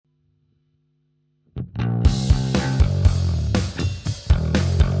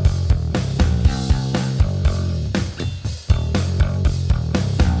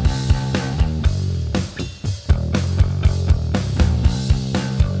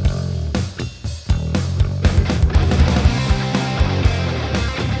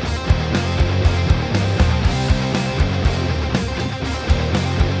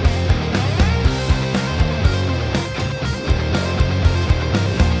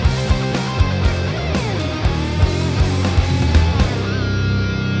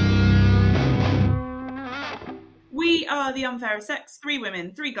are the unfairest sex, 3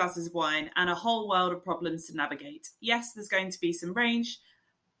 women, 3 glasses of wine, and a whole world of problems to navigate. Yes, there's going to be some rage,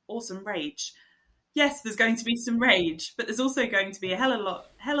 Yes, there's going to be some rage, but there's also going to be a hell of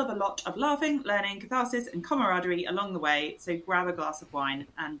a lot of laughing, learning, catharsis, and camaraderie along the way, so grab a glass of wine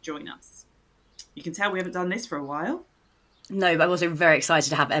and join us. You can tell we haven't done this for a while. No, but I'm also very excited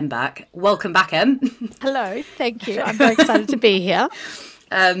to have Em back. Welcome back, Em. Hello, thank you. I'm very excited to be here.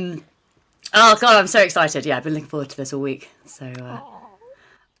 Oh, God, I'm so excited. Yeah, I've been looking forward to this all week. So,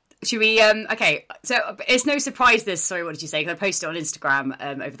 should we, okay, so it's no surprise this, sorry, what did you say? Because I posted it on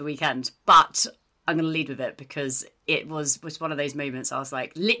Instagram over the weekend, but I'm going to lead with it because it was one of those moments I was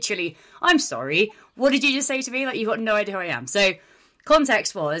like, literally, I'm sorry, what did you just say to me? Like, you've got no idea who I am. So,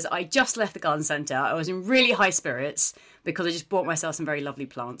 context was, I just left the garden centre. I was in really high spirits because I just bought myself some very lovely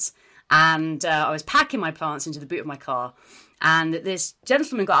plants. And I was packing my plants into the boot of my car. And this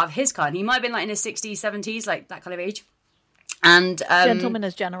gentleman got out of his car, and he might have been like in his 60s, 70s, like that kind of age. And gentleman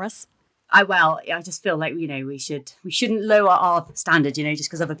is generous. I just feel like, we shouldn't lower our standards, just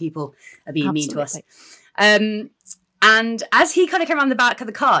because other people are being mean to us. And as he kind of came around the back of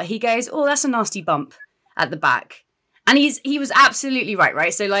the car, he goes, "Oh, that's a nasty bump at the back." And he was absolutely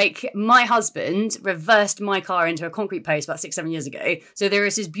right? So, like, my husband reversed my car into a concrete post about 6-7 years ago. So there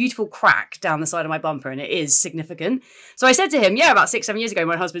is this beautiful crack down the side of my bumper, and it is significant. So I said to him, yeah, about 6-7 years ago,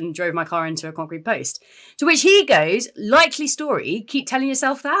 my husband drove my car into a concrete post. To which he goes, likely story, keep telling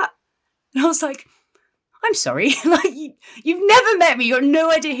yourself that. And I was like, I'm sorry, like, you've never met me, you've got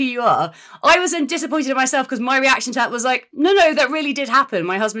no idea who you are. I was then disappointed in myself because my reaction to that was like, no, that really did happen.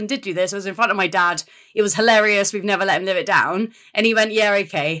 My husband did do this. I was in front of my dad. It was hilarious. We've never let him live it down. And he went, yeah,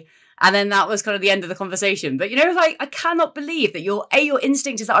 okay. And then that was kind of the end of the conversation. But, like, I cannot believe that your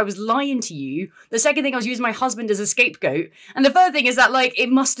instinct is that I was lying to you. The second thing, I was using my husband as a scapegoat. And the third thing is that, like,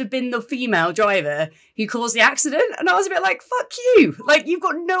 it must have been the female driver who caused the accident. And I was a bit like, fuck you. Like, you've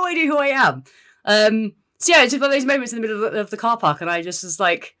got no idea who I am. So yeah, it's just one of those moments in the middle of the car park, and I just was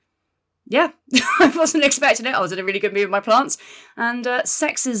like, yeah, I wasn't expecting it. I was in a really good mood with my plants, and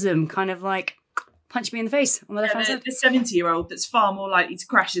sexism kind of like punched me in the face on the left hand side. The 70-year-old that's far more likely to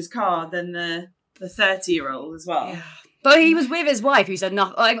crash his car than the 30-year-old as well. Yeah. But he was with his wife, who said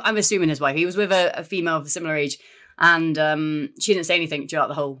nothing. I'm assuming his wife. He was with a female of a similar age, and she didn't say anything throughout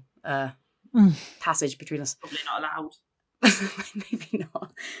the whole passage between us. Probably not allowed. Maybe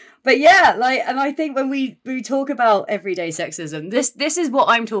not. But yeah, like, and I think when we talk about everyday sexism, this is what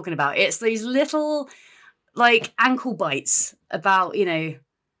I'm talking about. It's these little, like, ankle bites about,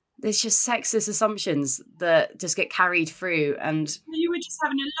 there's just sexist assumptions that just get carried through. And you were just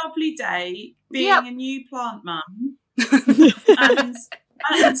having a lovely day being yep. a new plant mum,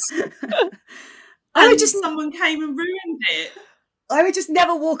 and someone came and ruined it. I would just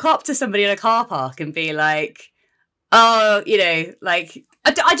never walk up to somebody in a car park and be like, oh, like,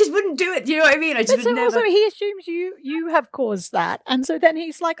 I just wouldn't do it. You know what I mean? I just would never. Also, he assumes you have caused that. And so then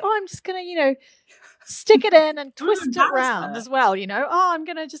he's like, oh, I'm just going to, stick it in and twist it around as well. Oh, I'm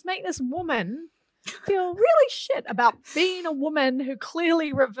going to just make this woman feel really shit about being a woman who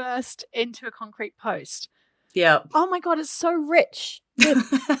clearly reversed into a concrete post. Yeah. Oh my God, it's so rich with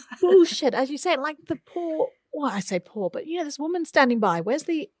bullshit. As you say, like the poor, well, I say poor, but this woman standing by, where's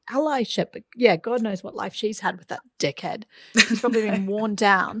the allyship? Yeah, God knows what life she's had with that dickhead. She's probably been worn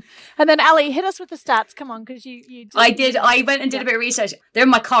down. And then Ali, hit us with the stats. Come on, because you did. I did. I went and did a bit of research. They're in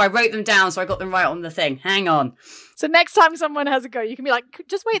my car. I wrote them down, so I got them right on the thing. Hang on. So next time someone has a go, you can be like,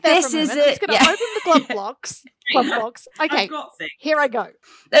 just wait there for a minute. I'm just going to open the glove box. Okay, here I go.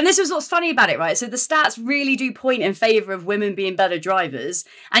 And this is what's funny about it, right? So the stats really do point in favour of women being better drivers.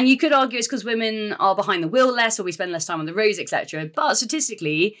 And you could argue it's because women are behind the wheel less, or we spend less time on the roads, etc. But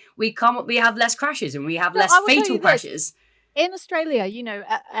statistically, we have less crashes and we have less fatal crashes. In Australia,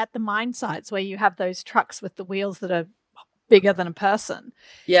 at the mine sites where you have those trucks with the wheels that are bigger than a person.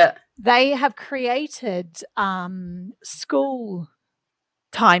 Yeah. They have created school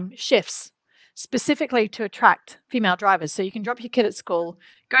time shifts specifically to attract female drivers. So you can drop your kid at school,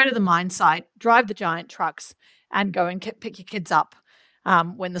 go to the mine site, drive the giant trucks, and go and pick your kids up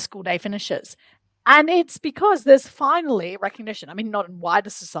when the school day finishes. And it's because there's finally recognition, I mean, not in wider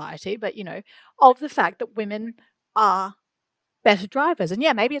society, but, of the fact that women are better drivers. And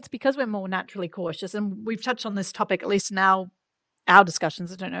yeah, maybe it's because we're more naturally cautious. And we've touched on this topic, at least in our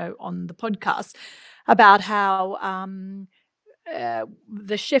discussions, I don't know, on the podcast, about how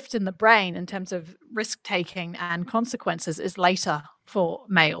the shift in the brain in terms of risk-taking and consequences is later for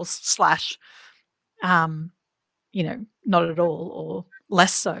males / not at all or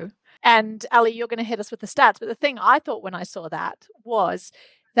less so. And Ali, you're going to hit us with the stats. But the thing I thought when I saw that was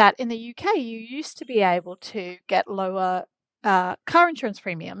that in the UK, you used to be able to get lower car insurance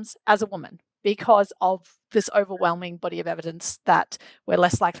premiums as a woman because of this overwhelming body of evidence that we're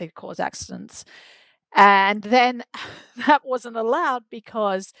less likely to cause accidents. And then that wasn't allowed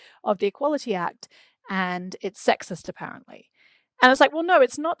because of the Equality Act, and it's sexist, apparently. And it's like, well, no,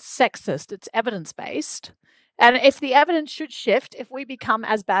 it's not sexist. It's evidence-based. And if the evidence should shift, if we become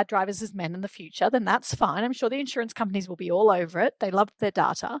as bad drivers as men in the future, then that's fine. I'm sure the insurance companies will be all over it. They love their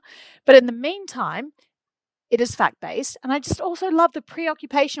data. But in the meantime, it is fact-based. And I just also love the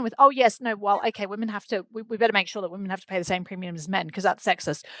preoccupation with, oh, yes, no, well, okay, women have to, we better make sure that women have to pay the same premium as men because that's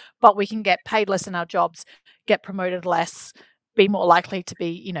sexist. But we can get paid less in our jobs, get promoted less, be more likely to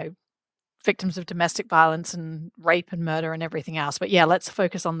be, victims of domestic violence and rape and murder and everything else. But yeah, let's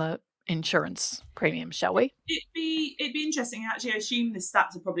focus on the insurance premiums, shall we? It'd be interesting. Actually, I assume the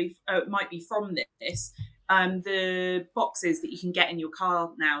stats are probably might be from this. The boxes that you can get in your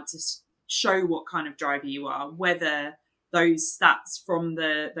car now to show what kind of driver you are, whether those stats from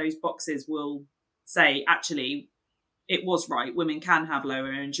those boxes will say actually it was right, women can have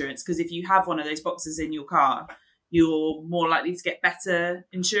lower insurance, because if you have one of those boxes in your car, you're more likely to get better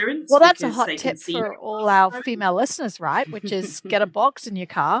insurance. Well, that's a hot tip for all our female listeners, right? Which is get a box in your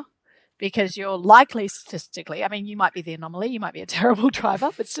car, because you're likely statistically, I mean, you might be the anomaly, you might be a terrible driver,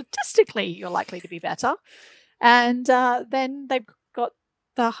 but statistically you're likely to be better. And then they've got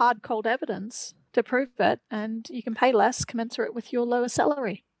the hard, cold evidence to prove it, and you can pay less commensurate with your lower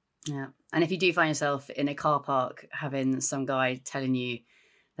salary. Yeah. And if you do find yourself in a car park having some guy telling you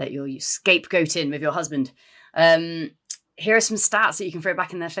that you're scapegoating with your husband, here are some stats that you can throw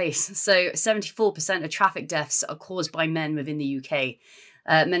back in their face. So 74% of traffic deaths are caused by men within the UK.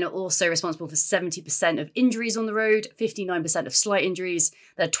 Men are also responsible for 70% of injuries on the road, 59% of slight injuries.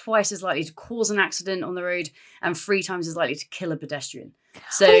 They're twice as likely to cause an accident on the road and 3 times as likely to kill a pedestrian.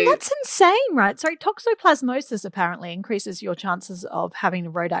 So I mean, that's insane, right? So toxoplasmosis apparently increases your chances of having a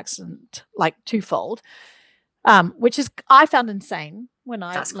road accident like twofold, which is I found insane when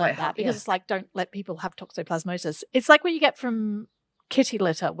I learned that, because it's like, don't let people have toxoplasmosis. It's like what you get from kitty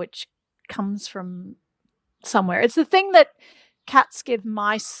litter, which comes from somewhere. It's the thing that cats give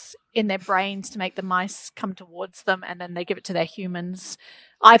mice in their brains to make the mice come towards them, and then they give it to their humans.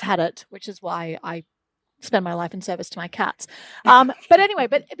 I've had it, which is why I spend my life in service to my cats. But anyway,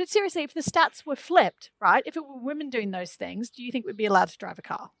 but seriously, if the stats were flipped, right? If it were women doing those things, do you think we'd be allowed to drive a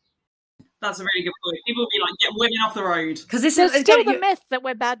car? That's a really good point. People will be like, get women off the road. Because this is still the myth that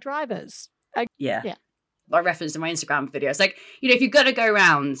we're bad drivers. Yeah. I referenced in my Instagram video. It's like, if you're going to go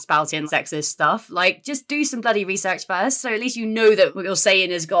around spouting sexist stuff, like, just do some bloody research first. So at least you know that what you're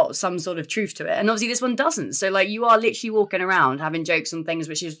saying has got some sort of truth to it. And obviously this one doesn't. So, like, you are literally walking around having jokes on things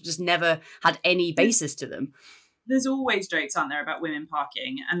which have just never had any basis to them. There's always jokes, aren't there, about women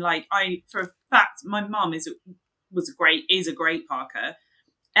parking. And, like, for a fact, my mum is a great parker.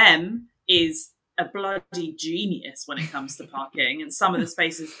 Em is a bloody genius when it comes to parking, and some of the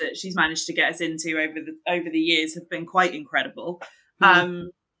spaces that she's managed to get us into over the years have been quite incredible. But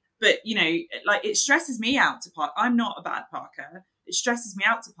like, it stresses me out to park. I'm not a bad parker. It stresses me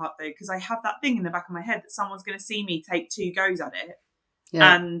out to park though, because I have that thing in the back of my head that someone's going to see me take 2 goes at it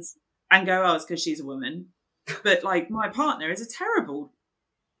and go, oh, it's because she's a woman. But like, my partner is a terrible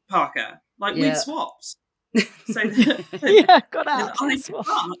parker. Like, we've swapped. So got out.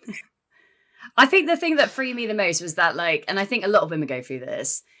 I think the thing that freed me the most was that, like, and I think a lot of women go through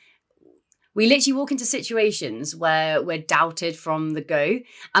this, we literally walk into situations where we're doubted from the go.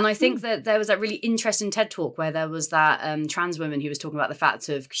 And I think that there was that really interesting TED talk where there was that trans woman who was talking about the fact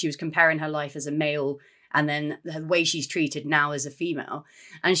of, she was comparing her life as a male and then the way she's treated now as a female.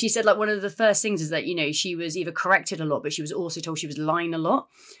 And she said, like, one of the first things is that, she was either corrected a lot, but she was also told she was lying a lot.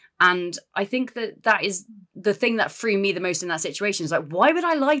 And I think that is the thing that threw me the most in that situation. Is like, why would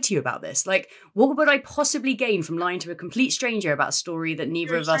I lie to you about this? Like, what would I possibly gain from lying to a complete stranger about a story that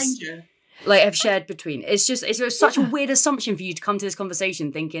neither of us have shared between? It's such a weird assumption for you to come to this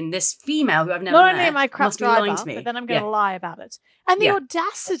conversation thinking this female who I've never met not only am I crap driver, to me, but then I'm going to lie about it. And the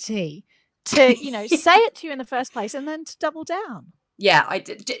audacity to say it to you in the first place and then to double down. Yeah, I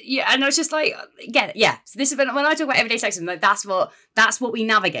did. Yeah, and I was just like, yeah. So this is when I talk about everyday sexism, like, that's what we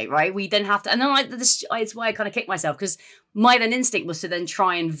navigate, right? We then have to, and then it's why I kind of kicked myself, because my then instinct was to then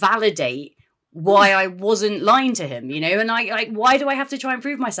try and validate why I wasn't lying to him, and why do I have to try and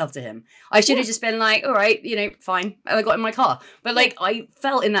prove myself to him? I should have just been like, all right, fine. And I got in my car. But like, I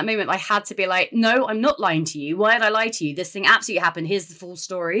felt in that moment I had to be like, no, I'm not lying to you. Why did I lie to you? This thing absolutely happened. Here's the full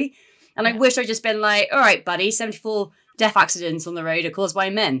story. And I wish I'd just been like, all right, buddy, 74 death accidents on the road are caused by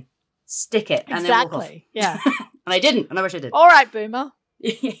men. Stick it. And exactly. Then walk off. Yeah. And I didn't. And I wish I did. All right, boomer.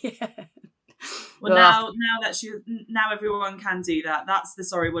 Well, now everyone can do that. That's the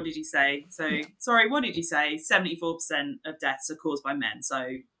sorry, what did you say? So, sorry, what did you say? 74% of deaths are caused by men. So,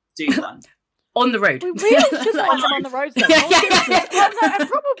 do one. On the road. We really should want them on the roads, though. Well, no, and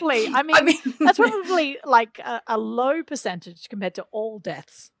probably, I mean, that's probably like a low percentage compared to all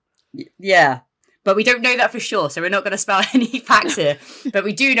deaths. Yeah. But we don't know that for sure, so we're not going to spout any facts here. But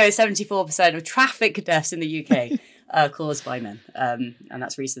we do know 74% of traffic deaths in the UK are caused by men, and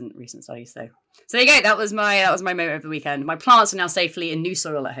that's recent studies. So there you go. That was my moment of the weekend. My plants are now safely in new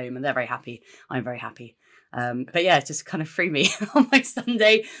soil at home, and they're very happy. I'm very happy. But yeah, it just kind of threw me on my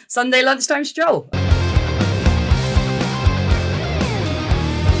Sunday lunchtime stroll.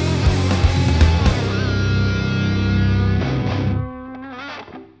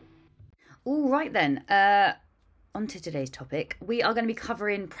 All right then, on to today's topic. We are going to be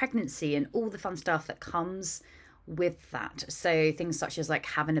covering pregnancy and all the fun stuff that comes with that. So things such as like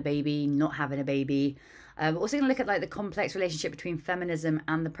having a baby, not having a baby. We're also going to look at like the complex relationship between feminism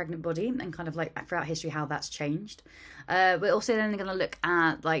and the pregnant body and kind of like throughout history how that's changed. We're also then going to look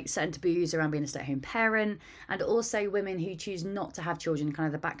at like certain taboos around being a stay-at-home parent, and also women who choose not to have children,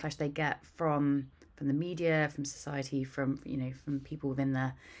 kind of the backlash they get from the media, from society, from people within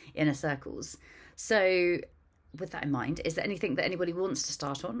their inner circles. So with that in mind, is there anything that anybody wants to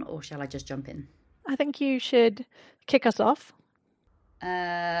start on, or shall I just jump in? I think you should kick us off.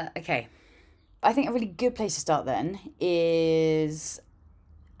 Okay. I think a really good place to start then is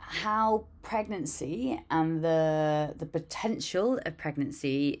how pregnancy and the potential of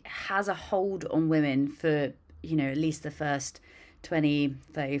pregnancy has a hold on women for, at least the first 20,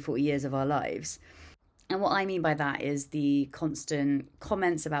 30, 40 years of our lives. And what I mean by that is the constant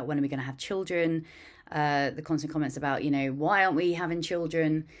comments about when are we going to have children, the constant comments about, why aren't we having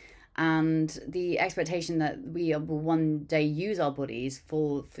children, and the expectation that we will one day use our bodies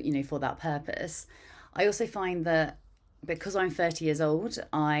for that purpose. I also find that because I'm 30 years old,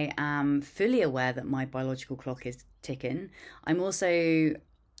 I am fully aware that my biological clock is ticking. I'm also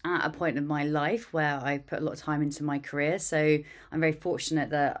at a point of my life where I put a lot of time into my career. So I'm very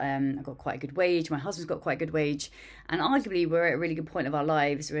fortunate that I've got quite a good wage. My husband's got quite a good wage. And arguably we're at a really good point of our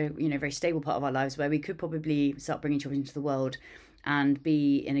lives. We're, a very stable part of our lives where we could probably start bringing children into the world and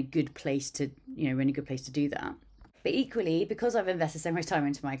be in a good place to, in a good place to do that. But equally, because I've invested so much time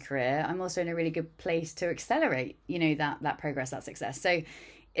into my career, I'm also in a really good place to accelerate, that progress, that success. So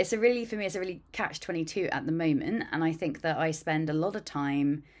it's a really catch-22 at the moment. And I think that I spend a lot of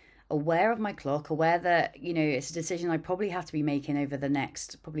time aware of my clock, aware that, it's a decision I probably have to be making over the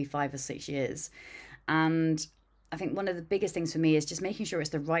next probably 5 or 6 years. And I think one of the biggest things for me is just making sure it's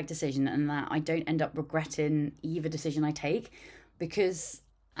the right decision and that I don't end up regretting either decision I take. Because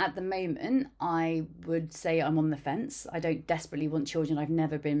at the moment, I would say I'm on the fence. I don't desperately want children. I've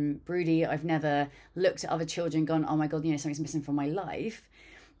never been broody. I've never looked at other children and gone, oh my God, something's missing from my life.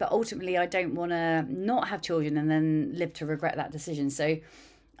 But ultimately, I don't want to not have children and then live to regret that decision. So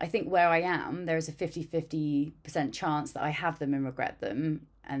I think where I am, there is a 50% chance that I have them and regret them.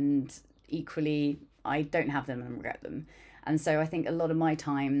 And equally, I don't have them and regret them. And so I think a lot of my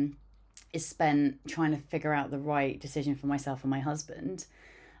time is spent trying to figure out the right decision for myself and my husband.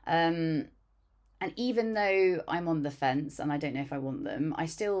 And even though I'm on the fence and I don't know if I want them, I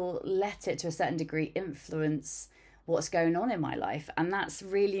still let it to a certain degree influence what's going on in my life. And that's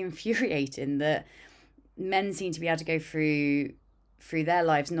really infuriating that men seem to be able to go through their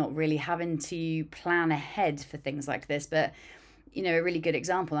lives not really having to plan ahead for things like this. But, a really good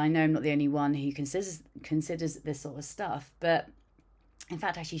example, I know I'm not the only one who considers this sort of stuff, but in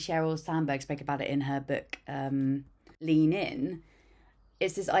fact, actually, Sheryl Sandberg spoke about it in her book, Lean In.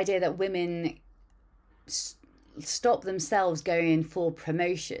 It's this idea that women stop themselves going for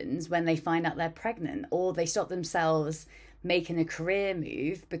promotions when they find out they're pregnant, or they stop themselves making a career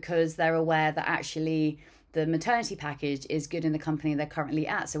move because they're aware that actually the maternity package is good in the company they're currently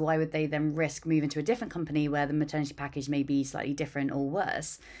at. So why would they then risk moving to a different company where the maternity package may be slightly different or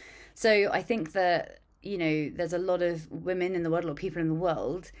worse? So I think that there's a lot of women in the world, a lot of people in the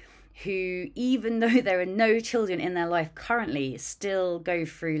world who, even though there are no children in their life currently, still go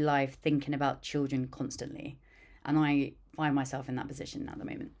through life thinking about children constantly. And I find myself in that position at the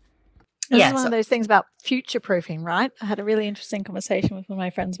moment. This is one of those things about future-proofing, right? I had a really interesting conversation with one of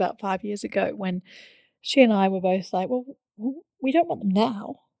my friends about 5 years ago when she and I were both like, well, we don't want them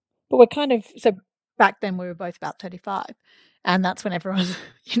now. But we're kind of, so back then we were both about 35. And that's when everyone,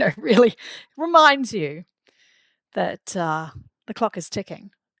 really reminds you that the clock is ticking.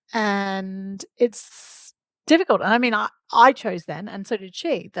 And it's difficult. And I mean, I chose then, and so did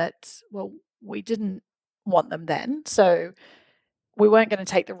she, that, well, we didn't want them then. So we weren't going to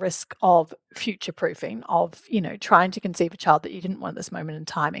take the risk of future proofing, of, trying to conceive a child that you didn't want at this moment in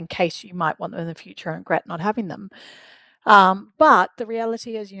time in case you might want them in the future and regret not having them. But the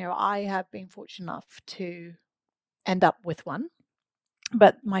reality is, I have been fortunate enough to end up with one.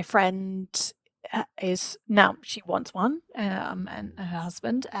 But my friend is now, she wants one, and her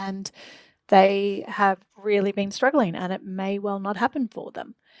husband, and they have really been struggling, and it may well not happen for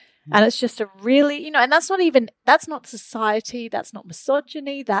them. And it's just a really, and that's not society, that's not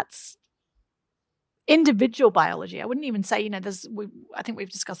misogyny, that's individual biology. I wouldn't even say, I think we've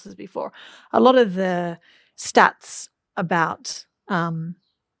discussed this before. A lot of the stats about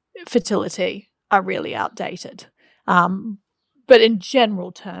fertility are really outdated. But in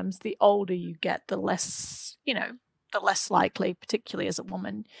general terms, the older you get, the less likely, particularly as a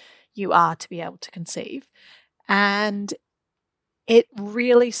woman, you are to be able to conceive. And it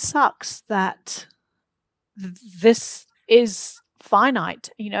really sucks that this is finite,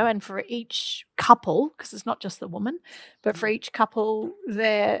 and for each couple, because it's not just the woman, but for each couple,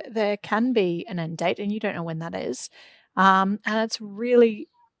 there can be an end date, and you don't know when that is. And it's really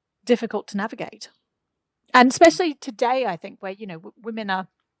difficult to navigate. And especially today, I think, where, women are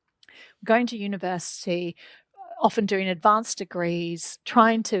going to university, often doing advanced degrees,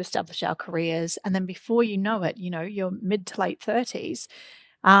 trying to establish our careers. And then before you know it, you're mid to late 30s.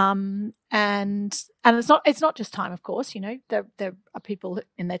 And it's not just time, of course, there are people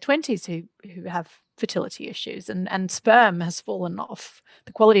in their 20s who have fertility issues, and sperm has fallen off.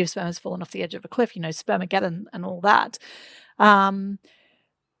 The quality of sperm has fallen off the edge of a cliff, spermageddon and all that.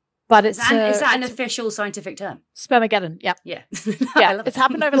 But is that an official scientific term? Spermageddon, yeah. Yeah. Yeah. It's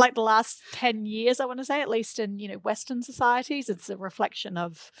happened over like the last 10 years, I want to say, at least in, Western societies. It's a reflection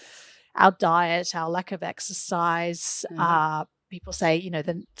of our diet, our lack of exercise. People say,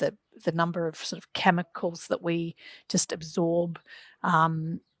 the number of sort of chemicals that we just absorb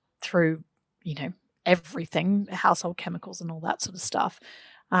through, everything, household chemicals and all that sort of stuff.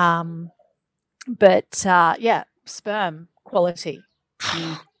 Sperm quality.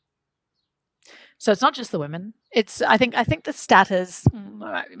 So it's not just the women. I think the stat is, I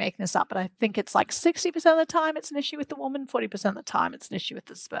might be making this up, but I think it's like 60% of the time it's an issue with the woman, 40% of the time it's an issue with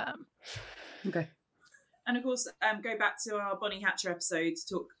the sperm. Okay. And of course, go back to our Bonnie Hatcher episode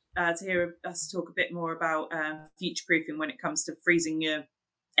to hear us talk a bit more about future proofing when it comes to freezing your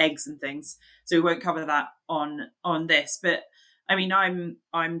eggs and things. So we won't cover that on this. But I mean, I'm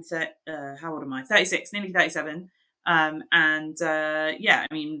how old am I? 36, nearly 37. I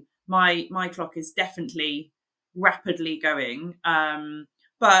mean, my clock is definitely rapidly going.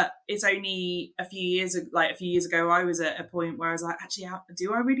 But it's only a few years ago, I was at a point where I was like, actually,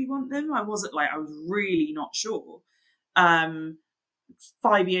 do I really want them? I was really not sure. 5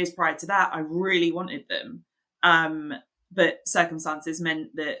 years prior to that, I really wanted them. But circumstances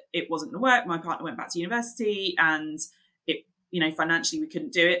meant that it wasn't going to work. My partner went back to university, and it, financially we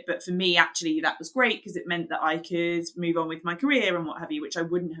couldn't do it. But for me, actually, that was great because it meant that I could move on with my career and what have you, which I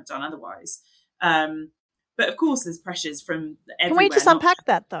wouldn't have done otherwise. But of course, there's pressures from everywhere. Can we just unpack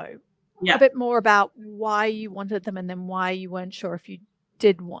that, though? Yeah. A bit more about why you wanted them and then why you weren't sure if you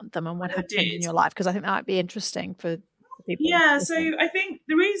did want them and what happened in your life, because I think that might be interesting for people. Yeah, so I think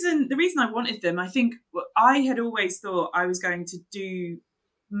the reason I wanted them, I think I had always thought I was going to do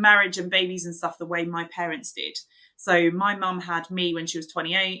marriage and babies and stuff the way my parents did. So my mum had me when she was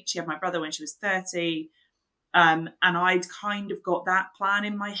 28. She had my brother when she was 30. And I'd kind of got that plan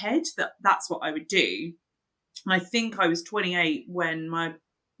in my head that that's what I would do. And I think I was 28 when my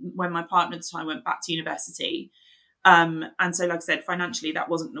partner at the time went back to university. And so, like I said, financially that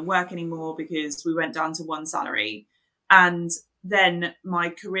wasn't going to work anymore because we went down to one salary. And then my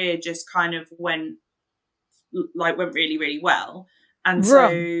career just kind of went really, really well. And so,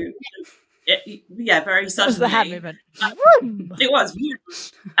 very suddenly. That was the hand movement. It was.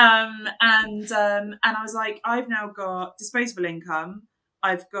 And I was like, I've now got disposable income.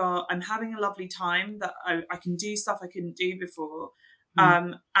 I'm having a lovely time that I can do stuff I couldn't do before.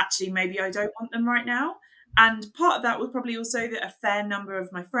 Actually, maybe I don't want them right now. And part of that was probably also that a fair number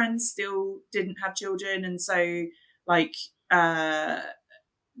of my friends still didn't have children. And so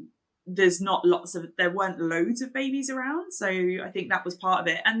there weren't loads of babies around. So I think that was part of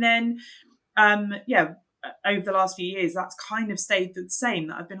it. And then, over the last few years, that's kind of stayed the same,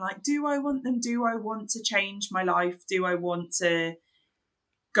 that I've been like, do I want them? Do I want to change my life? Do I want to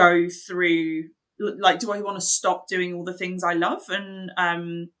go through, do I want to stop doing all the things I love? And,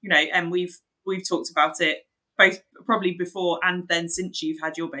 and we've talked about it both probably before and then since you've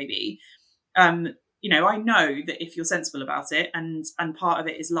had your baby. I know that if you're sensible about it, and part of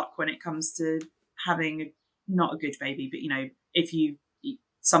it is luck when it comes to having a not a good baby, but, you know, if you,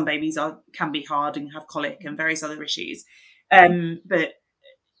 some babies can be hard and have colic and various other issues. But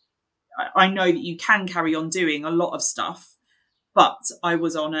I know that you can carry on doing a lot of stuff, but I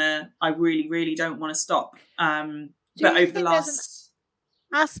was on I really, really don't want to stop. But over the last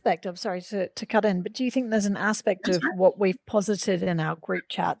aspect of, sorry to cut in, but do you think there's an aspect of what we've posited in our group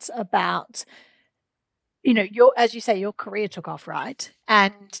chats about, you know, as you say, your career took off, right?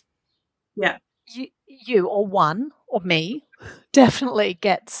 And yeah, you or one or me definitely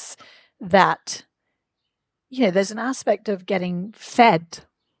gets that, you know, there's an aspect of getting fed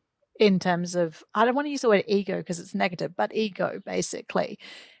in terms of, I don't want to use the word ego because it's negative, but ego basically,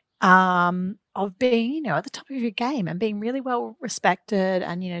 of being, you know, at the top of your game and being really well respected,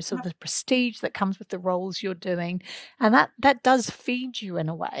 and, you know, sort of the prestige that comes with the roles you're doing. And that does feed you in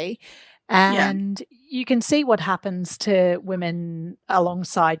a way. And you can see what happens to women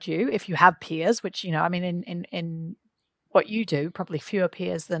alongside you if you have peers, which, you know, I mean, in what you do, probably fewer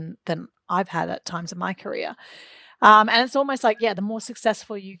peers than I've had at times in my career. And it's almost like, the more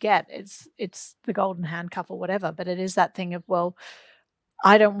successful you get, it's the golden handcuff or whatever. But it is that thing of, well,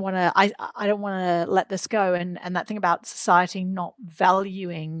 I don't want to let this go. And that thing about society not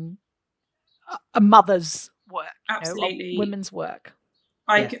valuing a mother's work, absolutely, you know, women's work.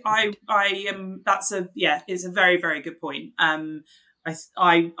 I am. That's it's a very, very good point.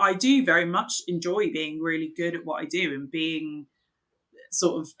 I do very much enjoy being really good at what I do and being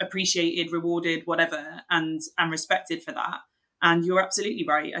sort of appreciated, rewarded, whatever, and respected for that. And you're absolutely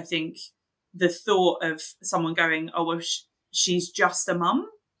right. I think the thought of someone going, oh, well, she's just a mum.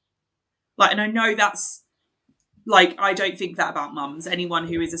 Like, and I know that's, like, I don't think that about mums. Anyone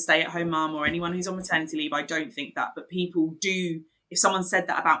who is a stay-at-home mum or anyone who's on maternity leave, I don't think that. But people do. If someone said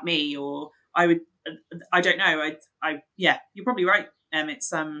that about me, or I don't know. You're probably right. It's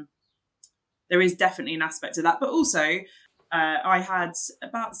there is definitely an aspect of that, but also I had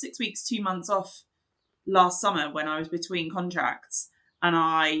about 6 weeks, 2 months off last summer when I was between contracts, and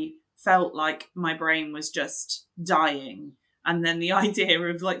I felt like my brain was just dying. And then the idea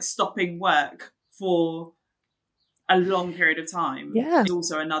of like stopping work for a long period of time is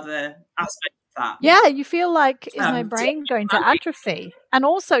also another aspect of that. Yeah, you feel like, is my brain going to atrophy? And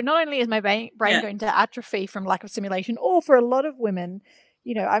also, not only is my brain going to atrophy from lack of stimulation, or for a lot of women,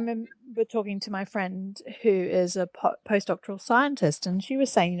 you know, I remember talking to my friend who is a postdoctoral scientist, and she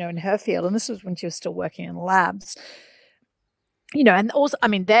was saying, you know, in her field, and this was when she was still working in labs, you know, and also, I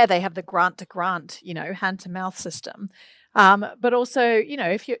mean, there they have the grant to grant, you know, hand to mouth system. But also, you know,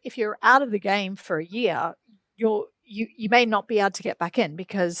 if you're out of the game for a year, you may not be able to get back in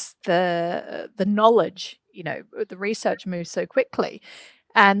because the knowledge, you know, the research moves so quickly.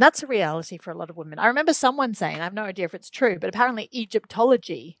 And that's a reality for a lot of women. I remember someone saying, I have no idea if it's true, but apparently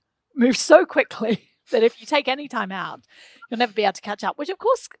Egyptology moves so quickly that if you take any time out, you'll never be able to catch up, which of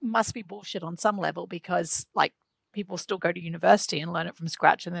course must be bullshit on some level, because like people still go to university and learn it from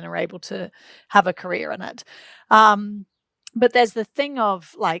scratch and then are able to have a career in it. But there's the thing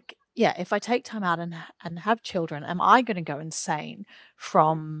of like, if I take time out and have children, am I going to go insane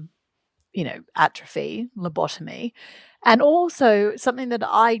from, you know, atrophy, lobotomy? And also something that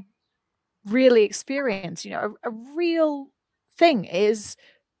I really experience, you know, a real thing is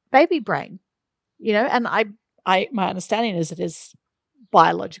baby brain, you know, and my understanding is it is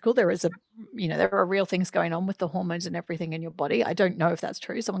biological. There is there are real things going on with the hormones and everything in your body. I don't know if that's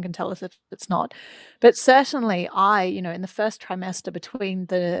true. Someone can tell us if it's not. But certainly in the first trimester, between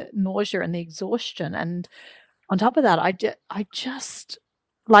the nausea and the exhaustion, and on top of that, I just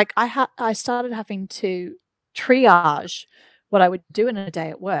like I started having to triage what I would do in a day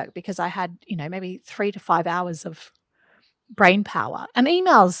at work, because I had, you know, maybe 3 to 5 hours of brain power and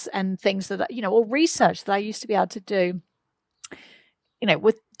emails and things that, you know, or research that I used to be able to do, you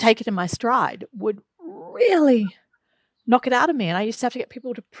know, take it in my stride, would really knock it out of me. And I used to have to get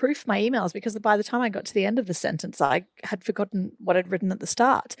people to proof my emails, because by the time I got to the end of the sentence, I had forgotten what I'd written at the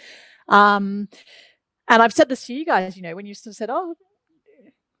start. And I've said this to you guys, you know, when you sort of said, oh,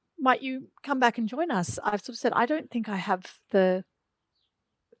 might you come back and join us? I've sort of said, I don't think I have the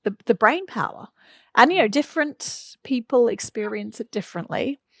brain power. And, you know, different people experience it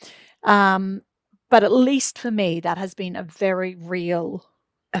differently. But at least for me, that has been a very real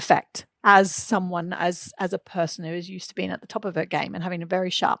effect as someone, as a person who is used to being at the top of her game and having a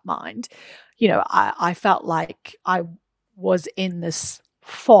very sharp mind. You know, I felt like I was in this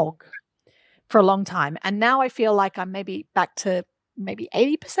fog for a long time. And now I feel like I'm maybe back to maybe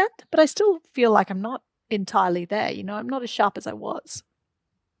 80%, but I still feel like I'm not entirely there. You know, I'm not as sharp as I was.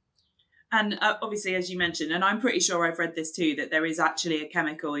 And obviously, as you mentioned, and I'm pretty sure I've read this too, that there is actually a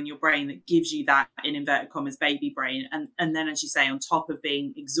chemical in your brain that gives you that, in inverted commas, baby brain. And then, as you say, on top of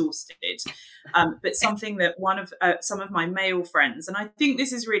being exhausted. But something that some of my male friends, and I think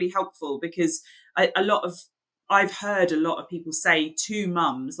this is really helpful because I've heard a lot of people say to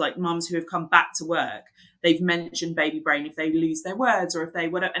mums, like mums who have come back to work, they've mentioned baby brain if they lose their words or if they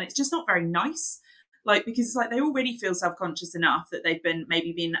whatever, and it's just not very nice. Like, because it's like they already feel self-conscious enough that they've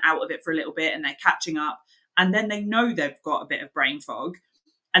been out of it for a little bit and they're catching up, and then they know they've got a bit of brain fog,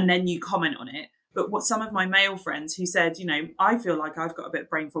 and then you comment on it. But what some of my male friends who said, I feel like I've got a bit of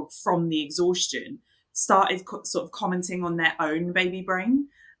brain fog from the exhaustion, started sort of commenting on their own baby brain.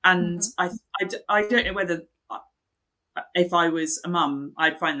 And I don't know whether if I was a mum,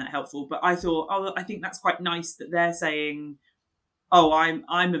 I'd find that helpful, but I thought, I think that's quite nice that they're saying, I'm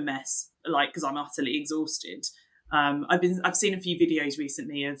a mess, like, because I'm utterly exhausted. I've seen a few videos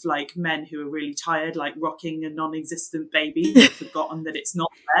recently of like men who are really tired, like rocking a non-existent baby, who've forgotten that it's not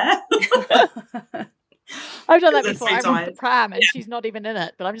there. I've done that before. I'm in the pram and she's not even in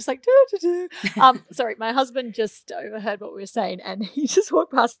it, but I'm just like, sorry, my husband just overheard what we were saying and he just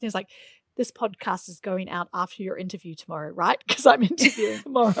walked past and he's like, this podcast is going out after your interview tomorrow, right? Because I'm interviewing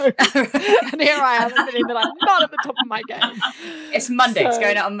tomorrow. And here I am admitting that I'm not at the top of my game. It's Monday. It's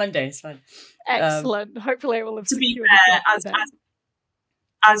going out on Monday. It's fine. Excellent. Hopefully I will have secured a job.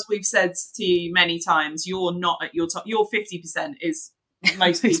 As we've said to you many times, you're not at your top. Your 50% is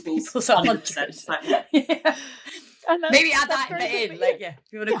most people's 100%. So. Yeah. Maybe add that bit in, like, if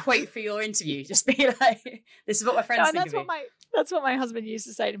you want to quote for your interview, just be like, this is what my friends think of me. That's what my husband used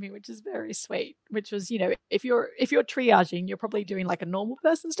to say to me, which is very sweet, which was, if you're triaging, you're probably doing like a normal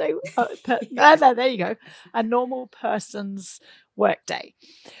person's day. There you go. A normal person's work day.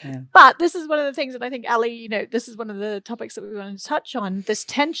 Yeah. But this is one of the things that I think, Ali, this is one of the topics that we wanted to touch on, this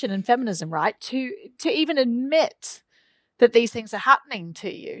tension in feminism, right? To even admit that these things are happening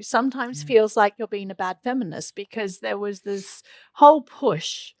to you sometimes feels like you're being a bad feminist, because there was this whole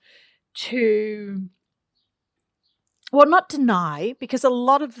push to, well, not deny, because a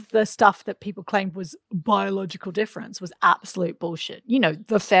lot of the stuff that people claimed was biological difference was absolute bullshit.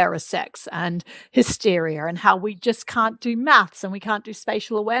 The fairer sex and hysteria and how we just can't do maths and we can't do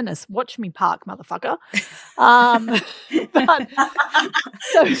spatial awareness. Watch me park, motherfucker. But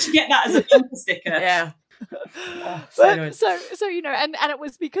so you should get that as a bumper sticker. Yeah. So and it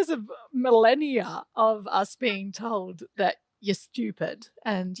was because of millennia of us being told that you're stupid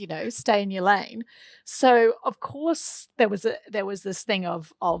and stay in your lane. So of course there was this thing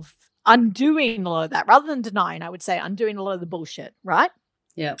of undoing a lot of that, rather than denying. I would say undoing a lot of the bullshit, right?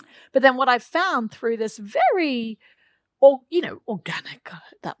 Yeah. But then what I found through this very, organic,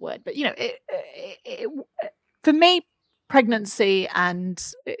 that word, but for me, pregnancy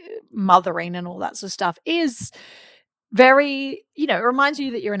and mothering and all that sort of stuff is very, it reminds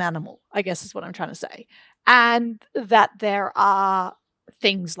you that you're an animal, I guess is what I'm trying to say. And that there are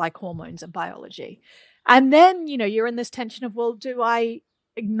things like hormones and biology. And then, you're in this tension of, well, do I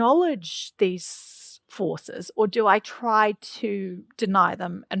acknowledge these forces or do I try to deny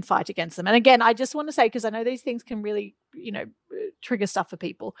them and fight against them? And again, I just want to say, because I know these things can really, trigger stuff for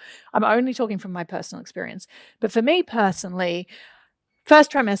people. I'm only talking from my personal experience. But for me personally,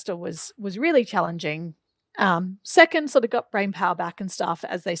 first trimester was really challenging. Second sort of got brain power back and stuff,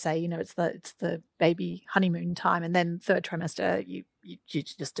 as they say, it's the baby honeymoon time. And then third trimester, you're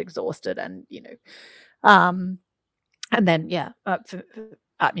just exhausted and, and then,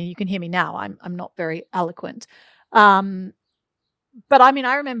 you can hear me now. I'm not very eloquent. But I mean,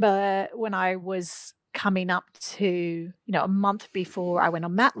 I remember when I was coming up to, a month before I went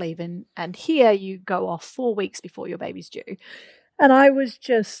on mat leave, and here you go off 4 weeks before your baby's due. And I was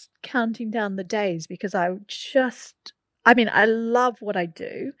just counting down the days because I love what I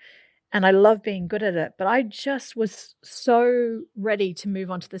do and I love being good at it, but I just was so ready to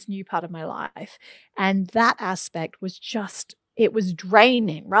move on to this new part of my life. And that aspect was it was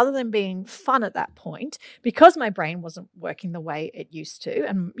draining rather than being fun at that point, because my brain wasn't working the way it used to.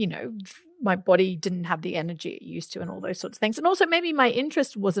 And, my body didn't have the energy it used to and all those sorts of things. And also maybe my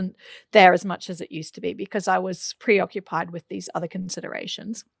interest wasn't there as much as it used to be because I was preoccupied with these other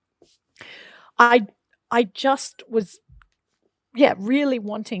considerations. I just was, really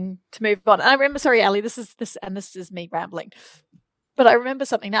wanting to move on. And I remember, sorry, Ali, this is me rambling. But I remember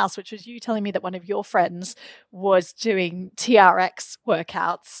something else, which was you telling me that one of your friends was doing TRX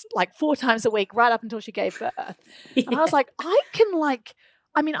workouts like 4 times a week right up until she gave birth. Yeah. And I was like,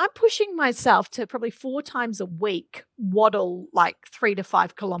 I'm pushing myself to probably 4 times a week waddle like 3 to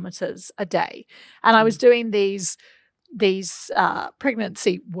 5 kilometers a day. And I was doing these, these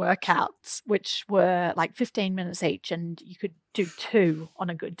pregnancy workouts, which were like 15 minutes each, and you could do 2 on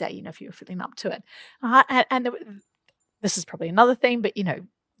a good day, if you were feeling up to it. And this is probably another thing, but,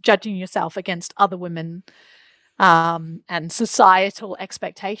 judging yourself against other women and societal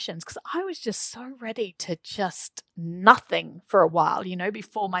expectations, because I was just so ready to just nothing for a while,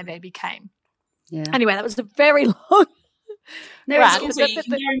 before my baby came. Yeah. Anyway, that was a very long. No, it's also, you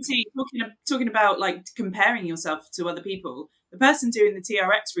can guarantee, talking about like comparing yourself to other people, the person doing the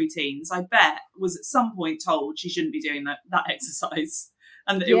TRX routines, I bet, was at some point told she shouldn't be doing that exercise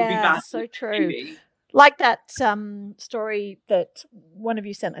and that it would be bad. So true. Like that story that one of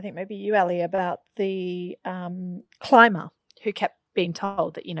you sent, I think maybe you, Ellie, about the climber who kept being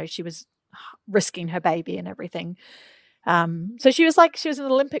told that, she was risking her baby and everything. So she was an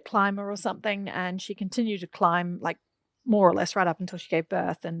Olympic climber or something, and she continued to climb like more or less right up until she gave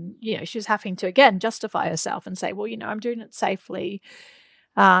birth. And, she was having to, again, justify herself and say, well, I'm doing it safely.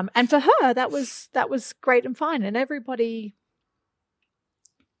 And for her, that was great and fine. And everybody,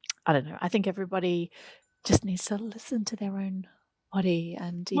 I don't know, I think everybody just needs to listen to their own body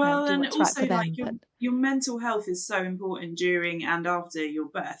and, do what's right for them. Like your mental health is so important during and after your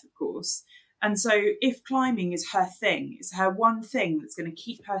birth, of course. And so if climbing is her thing, it's her one thing that's going to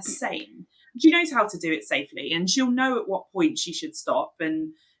keep her sane, she knows how to do it safely, and she'll know at what point she should stop.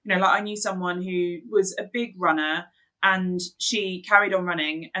 And, like I knew someone who was a big runner, and she carried on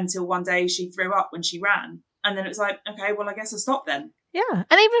running until one day she threw up when she ran. And then it was like, okay, well, I guess I'll stop then. Yeah. And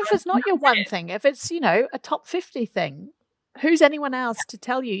even if it's not your one thing, if it's, a top 50 thing, who's anyone else to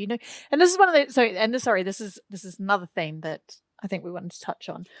tell you, And this is one of the, this is another theme that I think we wanted to touch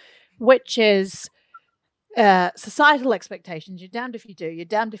on, which is societal expectations. You're damned if you do, you're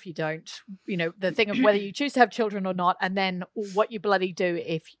damned if you don't. The thing of whether you choose to have children or not, and then what you bloody do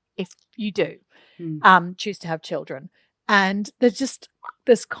if you do choose to have children. And there's just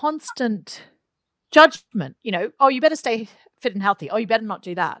this constant judgment. Oh, you better stay fit and healthy. Oh, you better not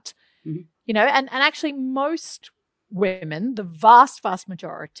do that. Mm-hmm. And actually most women, the vast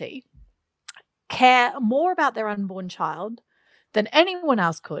majority, care more about their unborn child than anyone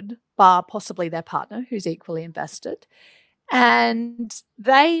else could, bar possibly their partner, who's equally invested. And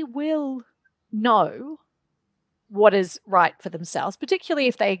they will know what is right for themselves, particularly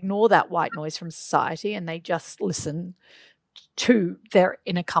if they ignore that white noise from society and they just listen to their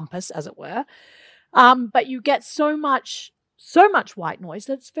inner compass, as it were. But you get so much white noise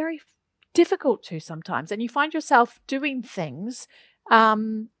that it's very difficult to sometimes. And you find yourself doing things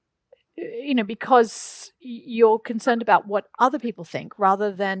because you're concerned about what other people think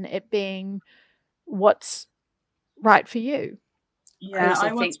rather than it being what's right for you. Yeah,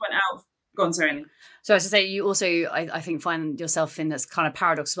 I once went out. Go on, sorry. So as I say, you also, I think, find yourself in this kind of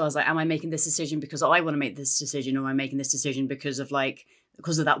paradox as well. As like, am I making this decision because I want to make this decision, or am I making this decision because of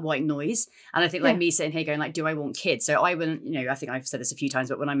that white noise? And I think me sitting here going like, do I want kids? So I wouldn't, I think I've said this a few times,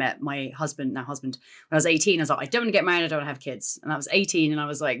 but when I met my husband, when I was 18, I was like, I don't want to get married, I don't want to have kids. And I was 18 and I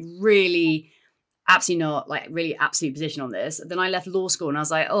was like, really absolutely not, like really absolute position on this. Then I left law school and I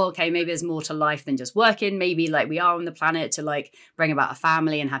was like, oh, okay, maybe there's more to life than just working. Maybe like we are on the planet to like bring about a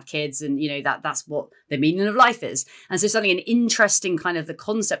family and have kids, and that's what the meaning of life is. And so suddenly an interesting kind of the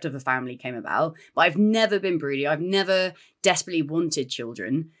concept of a family came about. But I've never been broody. I've never desperately wanted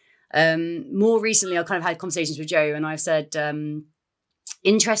children. More recently, I kind of had conversations with Joe, and I've said,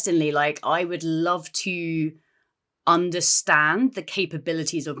 interestingly, like I would love to understand the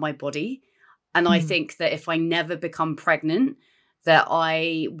capabilities of my body. And I think that if I never become pregnant, that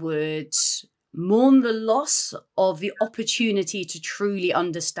I would mourn the loss of the opportunity to truly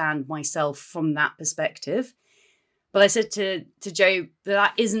understand myself from that perspective. But I said to Joe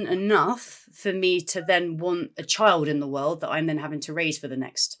that isn't enough for me to then want a child in the world that I'm then having to raise for the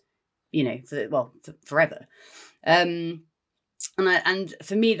next, forever. And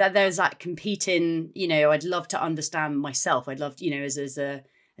for me, that there's that competing, I'd love to understand myself. I'd love,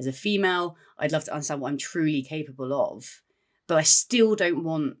 as a female, I'd love to understand what I'm truly capable of, but I still don't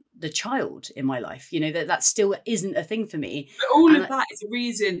want the child in my life. That still isn't a thing for me. But all of that is a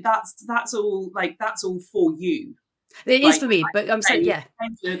reason. That's all for you. It is for me, but I'm saying,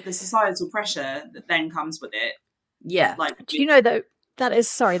 the societal pressure that then comes with it. Yeah. Do you know though, that is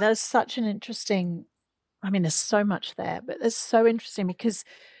such an interesting, there's so much there, but it's so interesting because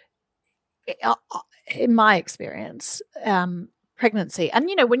in my experience, pregnancy, and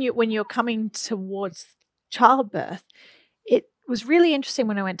when you're coming towards childbirth, it was really interesting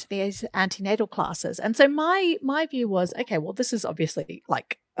when I went to these antenatal classes. And so my view was, okay, well, this is obviously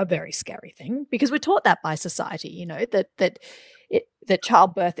like a very scary thing because we're taught that by society, that that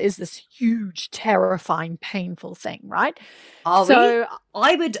childbirth is this huge, terrifying, painful thing, right? Are we?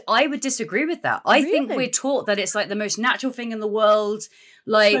 I would disagree with that. I think Really? we're taught that it's like the most natural thing in the world.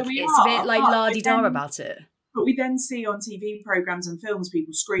 Like So we it's a bit are, like but la-di-da about it. But we then see on TV programs and films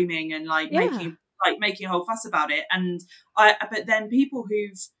people screaming and like Yeah. making a whole fuss about it. And but then people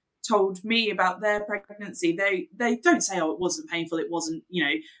who've told me about their pregnancy, they don't say, oh, it wasn't painful, it wasn't,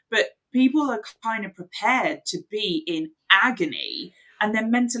 but people are kind of prepared to be in agony and then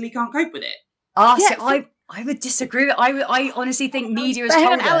mentally can't cope with it. So I would disagree. I honestly think media has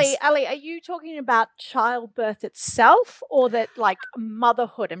told us. Ali, are you talking about childbirth itself, or that like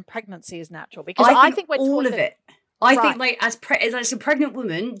motherhood and pregnancy is natural? Because I think we're all taught of it. I think like as a pregnant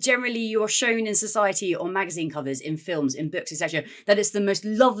woman, generally you are shown in society on magazine covers, in films, in books, etc., that it's the most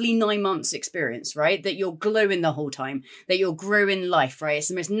lovely 9 months experience, right? That you're glowing the whole time, that you're growing life, right? It's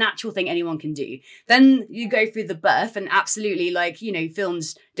the most natural thing anyone can do. Then you go through the birth, and absolutely, like,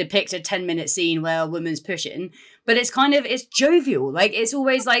 films depict a 10-minute scene where a woman's pushing, but it's jovial. Like, it's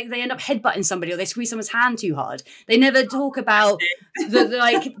always like they end up headbutting somebody or they squeeze someone's hand too hard. They never talk about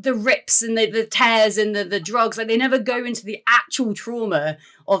the rips and the tears and the drugs. Like, they never go into the actual trauma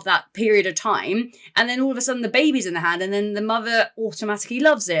of that period of time. And then all of a sudden the baby's in the hand, and then the mother automatically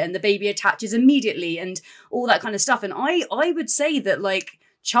loves it and the baby attaches immediately and all that kind of stuff. And I would say that, like,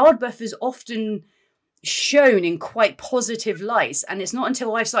 childbirth is often shown in quite positive lights, and it's not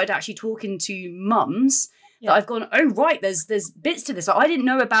until I've started actually talking to mums that I've gone, oh right, there's bits to this. I didn't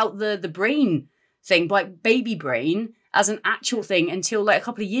know about the brain thing, like baby brain as an actual thing, until like a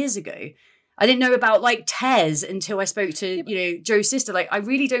couple of years ago. I didn't know about like tears until I spoke to Joe's sister. Like, I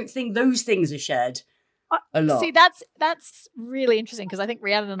really don't think those things are shared a lot. See, that's really interesting, because I think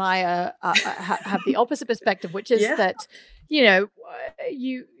Rhiannon and I have the opposite perspective, which is that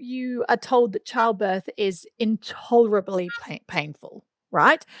you are told that childbirth is intolerably painful,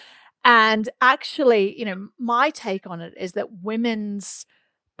 right? And actually, my take on it is that women's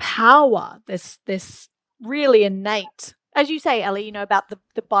power, this really innate, as you say, Ellie, about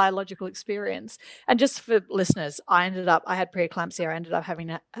the biological experience. And just for listeners, I had preeclampsia. I ended up having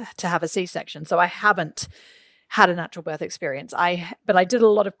to have a C-section. So I haven't had a natural birth experience. But I did a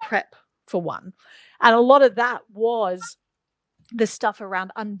lot of prep for one. And a lot of that was the stuff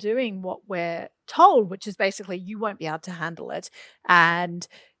around undoing what we're told, which is basically you won't be able to handle it. And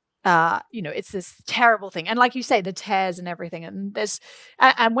it's this terrible thing. And like you say, the tears and everything. And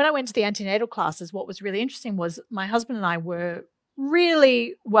and when I went to the antenatal classes, what was really interesting was my husband and I were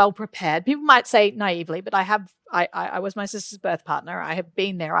really well prepared. People might say naively, but I was my sister's birth partner. I have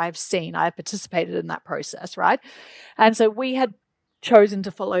been there. I have participated in that process, right? And so we had chosen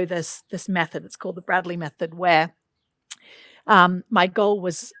to follow this method. It's called the Bradley method, where my goal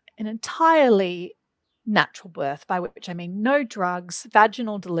was an entirely natural birth, by which I mean no drugs,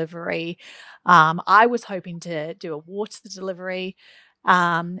 vaginal delivery. I was hoping to do a water delivery.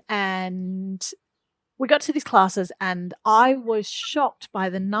 And we got to these classes, and I was shocked by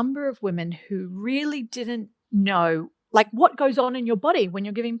the number of women who really didn't know, like, what goes on in your body when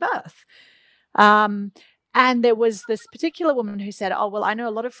you're giving birth. And there was this particular woman who said, oh, well, I know a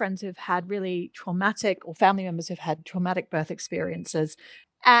lot of friends who've had really traumatic, or family members who've had traumatic birth experiences.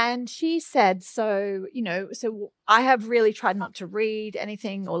 And she said, so I have really tried not to read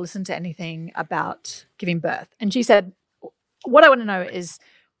anything or listen to anything about giving birth. And she said, what I want to know is,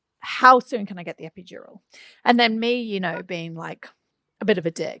 how soon can I get the epidural? And then me, being like a bit of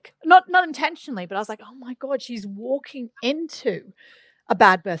a dick, not intentionally, but I was like, oh my God, she's walking into a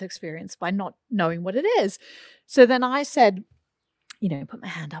bad birth experience by not knowing what it is. So then I said, put my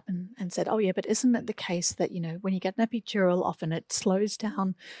hand up and said, oh yeah, but isn't it the case that, when you get an epidural, often it slows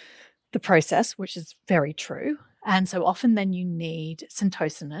down the process, which is very true. And so often then you need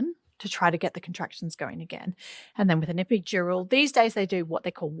syntocinon to try to get the contractions going again. And then with an epidural, these days they do what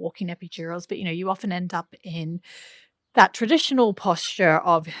they call walking epidurals, but you often end up in that traditional posture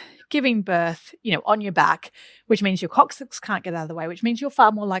of giving birth, on your back, which means your coccyx can't get out of the way, which means you're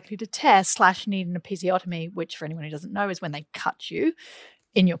far more likely to tear / need an episiotomy, which for anyone who doesn't know is when they cut you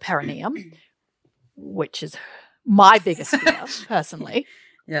in your perineum, which is my biggest fear personally.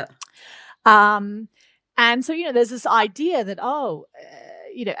 Yeah. And so, there's this idea that,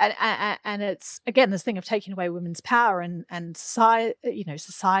 and it's, again, this thing of taking away women's power and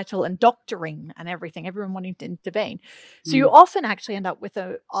societal and doctoring and everything, everyone wanting to intervene. So you often actually end up with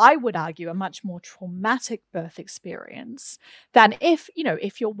I would argue, a much more traumatic birth experience than if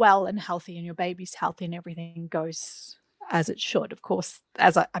you're well and healthy and your baby's healthy and everything goes as it should. Of course,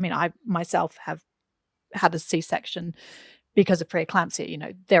 I myself have had a C-section because of preeclampsia. You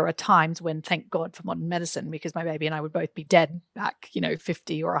know, there are times when, thank God for modern medicine, because my baby and I would both be dead back,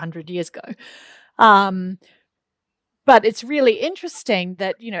 50 or 100 years ago. But it's really interesting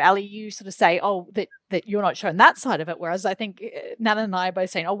that, Ali, you sort of say, that you're not showing that side of it. Whereas I think Nana and I are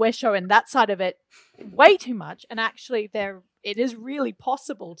both saying, we're showing that side of it way too much. And actually it is really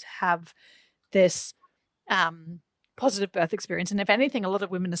possible to have this positive birth experience. And if anything, a lot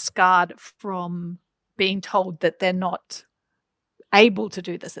of women are scarred from being told that they're not able to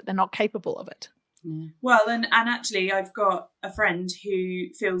do this, that they're not capable of it. Well, and actually, I've got a friend who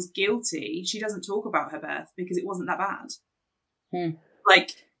feels guilty. She doesn't talk about her birth because it wasn't that bad.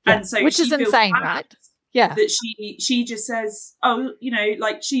 And so which is insane, right? Yeah. That she just says,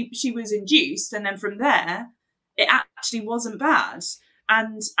 she was induced, and then from there, it actually wasn't bad,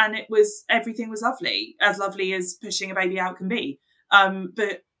 and everything was lovely as pushing a baby out can be.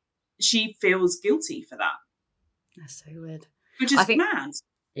 But she feels guilty for that. That's so weird. Which is mad.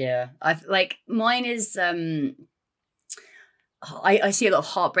 Yeah, mine is. I see a lot of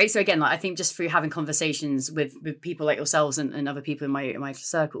heartbreak. So again, I think just through having conversations with people like yourselves and other people in my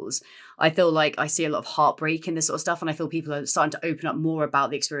circles, I feel like I see a lot of heartbreak in this sort of stuff, and I feel people are starting to open up more about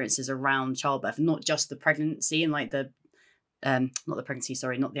the experiences around childbirth, not just the pregnancy and not the pregnancy,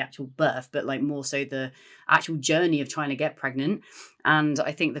 sorry, not the actual birth, but more so the actual journey of trying to get pregnant. And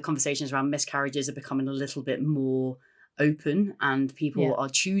I think the conversations around miscarriages are becoming a little bit more open, and people are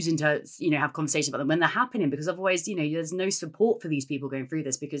choosing to have conversations about them when they're happening, because otherwise there's no support for these people going through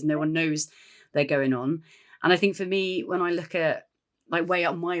this because no one knows they're going on. And I think for me, when I look at weigh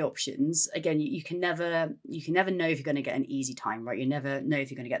up my options, again, you can never know if you're going to get an easy time, right? You never know if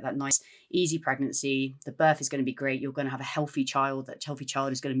you're going to get that nice easy pregnancy. The birth is going to be great, you're going to have a healthy child. That healthy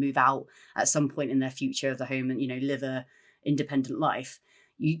child is going to move out at some point in their future of the home and live a independent life.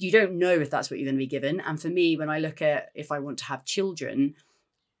 You don't know if that's what you're going to be given. And for me, when I look at if I want to have children,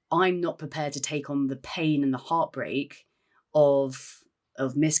 I'm not prepared to take on the pain and the heartbreak of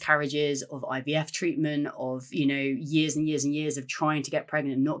miscarriages, of IVF treatment, of years and years and years of trying to get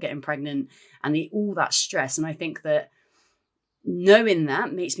pregnant and not getting pregnant, and all that stress. And I think that knowing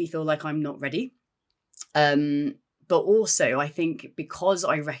that makes me feel like I'm not ready. But also, I think because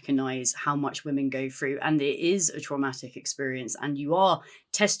I recognize how much women go through, and it is a traumatic experience, and you are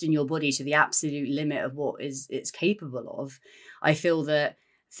testing your body to the absolute limit of what it's capable of, I feel that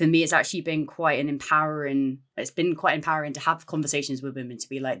for me, it's actually been quite empowering to have conversations with women, to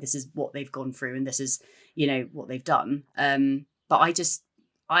be like, this is what they've gone through and this is, what they've done. But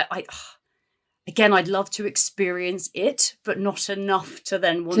again, I'd love to experience it, but not enough to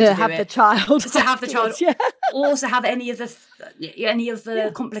then want to have the child. To have the child, or to have any of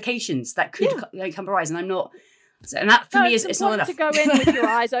the complications that could come arise. And I'm not. And that for me it's not enough to go in with your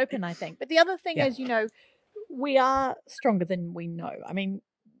eyes open, I think. But the other thing is, we are stronger than we know. I mean,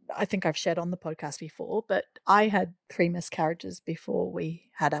 I think I've shared on the podcast before, but I had 3 miscarriages before we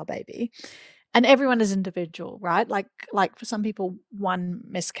had our baby. And everyone is individual, right? Like for some people, one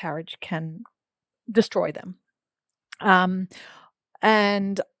miscarriage can destroy them. And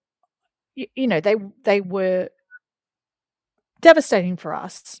they were devastating for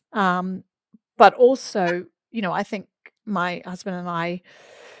us. But also, I think my husband and I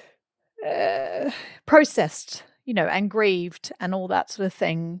processed, and grieved and all that sort of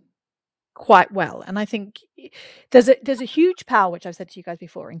thing quite well. And I think there's a huge power, which I've said to you guys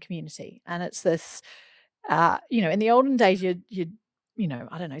before, in community. And it's this, in the olden days, you'd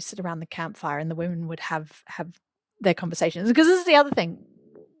I don't know, sit around the campfire and the women would have their conversations. Because this is the other thing.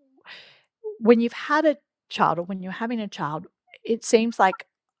 When you've had a child, or when you're having a child, it seems like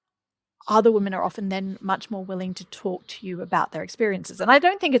other women are often then much more willing to talk to you about their experiences. And I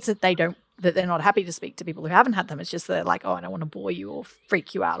don't think it's that they're not happy to speak to people who haven't had them. It's just they're like, I don't want to bore you or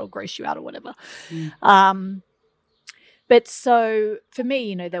freak you out or gross you out or whatever. But so for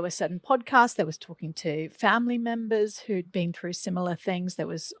me, there were certain podcasts. There was talking to family members who'd been through similar things. There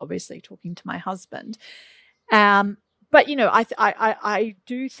was obviously talking to my husband. But, I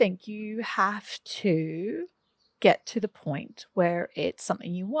do think you have to get to the point where it's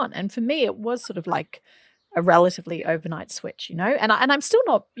something you want. And for me, it was sort of like a relatively overnight switch, and I'm still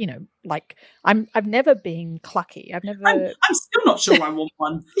not, I've never been clucky. I'm still not sure I want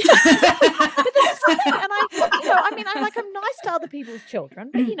one. But this is something, and I'm nice to other people's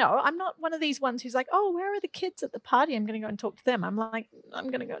children, but I'm not one of these ones who's like, oh, where are the kids at the party? I'm going to go and talk to them. I'm like, I'm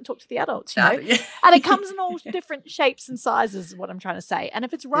going to go and talk to the adults, And it comes in all different shapes and sizes is what I'm trying to say. And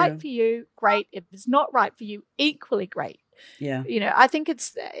if it's right for you, great. If it's not right for you, equally great. Yeah. I think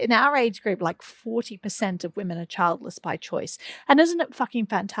it's in our age group, like 40% of women are childless by choice. And isn't it fucking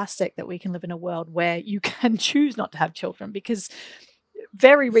fantastic that we can live in a world where you can choose not to have children? Because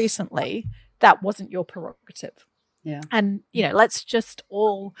very recently, that wasn't your prerogative. Yeah. And, let's just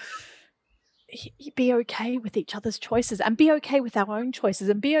all be okay with each other's choices and be okay with our own choices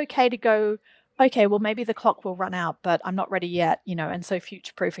and be okay to go, okay, well, maybe the clock will run out, but I'm not ready yet, and so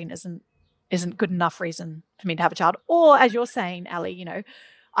future proofing isn't good enough reason for me to have a child. Or as you're saying, Ali,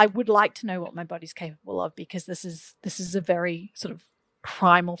 I would like to know what my body's capable of, because this is a very sort of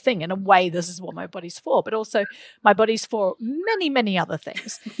primal thing. In a way, this is what my body's for, but also my body's for many, many other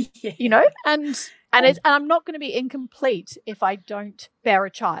things, Yeah. and I'm not going to be incomplete if I don't bear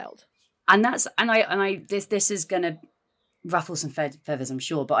a child. And this is going to ruffle some feathers, I'm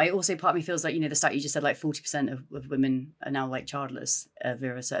sure. But I also, part of me feels like, the stat you just said, like 40% of women are now like childless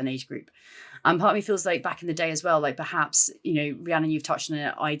via a certain age group. And part of me feels like back in the day as well, like perhaps, Rhiannon, you've touched on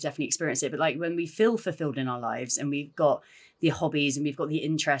it, I definitely experienced it. But like when we feel fulfilled in our lives and we've got the hobbies and we've got the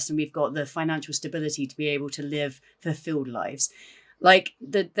interest and we've got the financial stability to be able to live fulfilled lives, like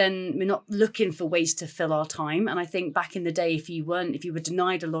then we're not looking for ways to fill our time. And I think back in the day, if you were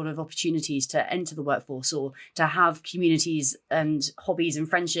denied a lot of opportunities to enter the workforce or to have communities and hobbies and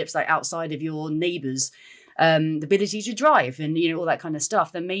friendships like outside of your neighbours, the ability to drive and all that kind of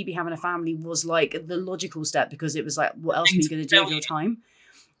stuff, then maybe having a family was like the logical step, because it was like, what else are you going to do with your time?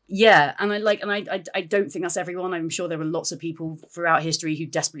 Yeah, and I don't think that's everyone. I'm sure there were lots of people throughout history who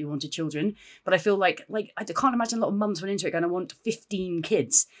desperately wanted children, but I feel like I can't imagine a lot of mums went into it going, I want 15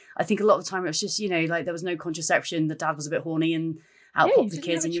 kids. I think a lot of the time it was just like there was no contraception. The dad was a bit horny and out popped the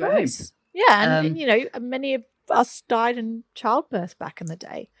kids, and you were home. Yeah, and many of us died in childbirth back in the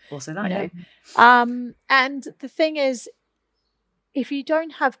day. Also that, and the thing is, if you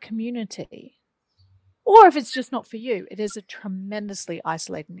don't have community, or if it's just not for you, it is a tremendously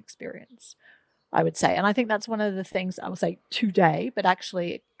isolating experience, I would say. And I think that's one of the things I would say today, but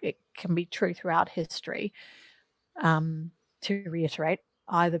actually it can be true throughout history, to reiterate,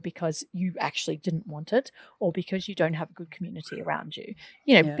 either because you actually didn't want it or because you don't have a good community around you.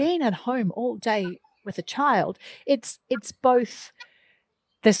 Being at home all day with a child, it's both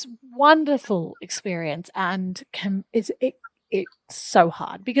this wonderful experience and it's so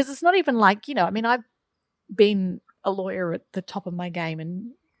hard, because it's not even like, I've been a lawyer at the top of my game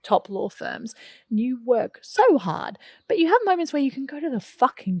in top law firms, and you work so hard, but you have moments where you can go to the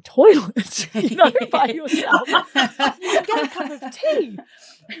fucking toilet, by yourself. You can get a cup of tea.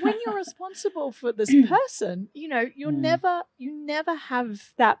 When you're responsible for this person, you never have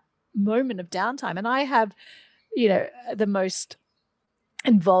that moment of downtime. And I have, the most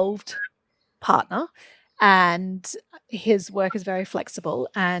involved partner, and his work is very flexible,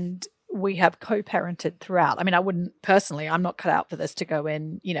 and we have co-parented throughout. I wouldn't personally, I'm not cut out for this to go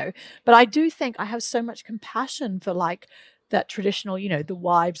in, but I do think I have so much compassion for like that traditional, the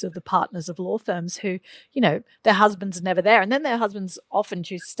wives of the partners of law firms who, their husbands are never there. And then their husbands often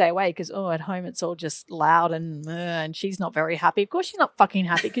choose to stay away because, at home it's all just loud and she's not very happy. Of course she's not fucking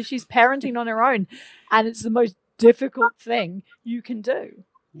happy, because she's parenting on her own. And it's the most difficult thing you can do.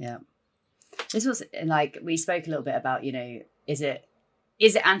 Yeah. This was like, we spoke a little bit about, is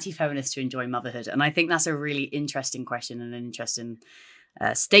it anti-feminist to enjoy motherhood? And I think that's a really interesting question and an interesting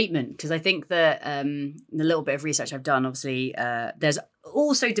statement, because I think that in a little bit of research I've done, obviously, there's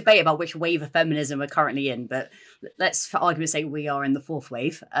also debate about which wave of feminism we're currently in, but let's, for argument's sake, we are in the fourth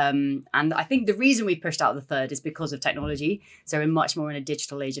wave. And I think the reason we pushed out the third is because of technology. So we're much more in a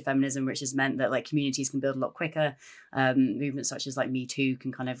digital age of feminism, which has meant that like communities can build a lot quicker. Movements such as like Me Too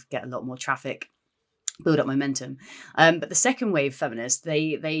can kind of get a lot more traffic, build up momentum. But the second wave feminists,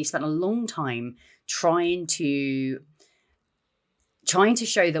 they spent a long time trying to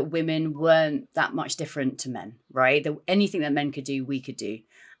show that women weren't that much different to men, right? That anything that men could do, we could do.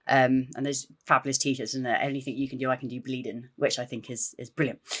 And there's fabulous t-shirts and anything you can do, I can do bleeding, which I think is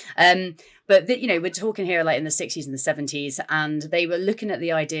brilliant. But we're talking here like in the 60s and the 70s, and they were looking at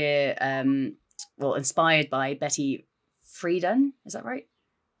the idea, inspired by Betty Friedan, is that right?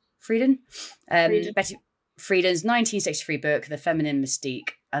 Friedan. Betty Friedan's 1963 book, The Feminine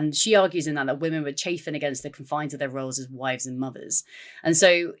Mystique. And she argues in that women were chafing against the confines of their roles as wives and mothers. And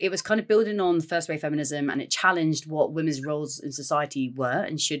so it was kind of building on first wave feminism, and it challenged what women's roles in society were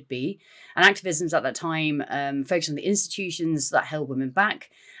and should be. And activisms at that time focused on the institutions that held women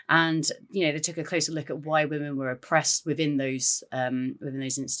back. And, they took a closer look at why women were oppressed within those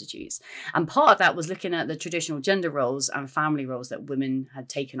institutes. And part of that was looking at the traditional gender roles and family roles that women had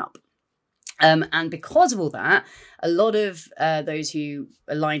taken up. And because of all that, a lot of those who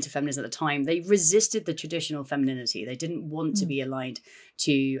aligned to feminism at the time, they resisted the traditional femininity. They didn't want to be aligned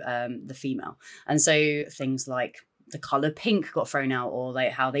to the female. And so things like the color pink got thrown out, or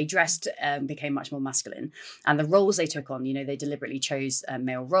how they dressed became much more masculine. And the roles they took on, they deliberately chose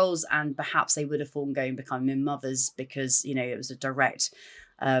male roles, and perhaps they would have foregone becoming mothers because, it was a direct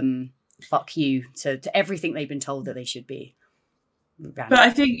fuck you to everything they've been told that they should be. But I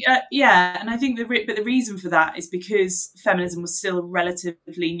think, and I think the reason for that is because feminism was still a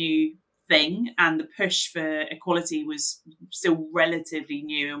relatively new thing, and the push for equality was still relatively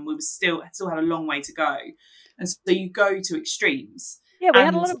new, and we still had a long way to go. And so you go to extremes. Yeah, we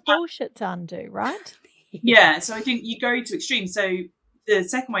had a lot of bullshit to undo, right? Yeah, so I think you go to extremes. So the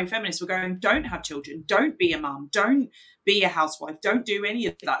second wave feminists were going, don't have children, don't be a mum, don't be a housewife, don't do any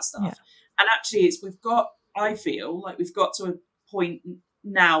of that stuff. Yeah. And actually, I feel like we've got to a point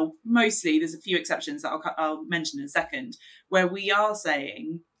now, mostly, there's a few exceptions that I'll mention in a second, where we are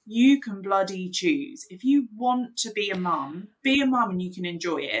saying you can bloody choose. If you want to be a mum and you can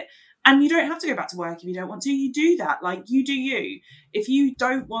enjoy it. And you don't have to go back to work if you don't want to. You do that. Like, you do you. If you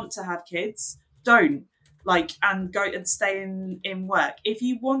don't want to have kids, don't. And go and stay in work. If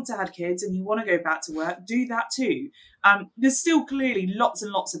you want to have kids and you want to go back to work, do that too. There's still clearly lots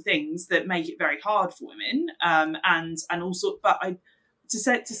and lots of things that make it very hard for women. And also, but to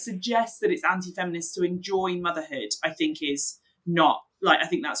suggest that it's anti-feminist to enjoy motherhood, I think is not. I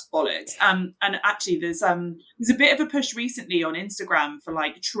think that's bollocks. And actually, there's a bit of a push recently on Instagram for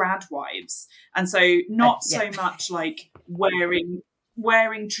trad wives, and so not so much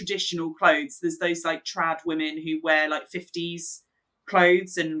wearing traditional clothes. There's those trad women who wear 50s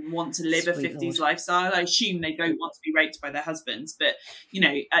clothes and want to live a 50s lifestyle. I assume they don't want to be raped by their husbands, but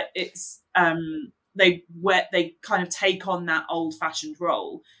it's they kind of take on that old-fashioned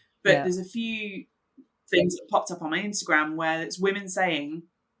role. But there's a few things that popped up on my Instagram where it's women saying,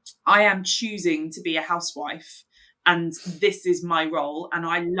 I am choosing to be a housewife and this is my role and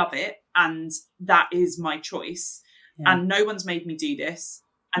I love it and that is my choice and no one's made me do this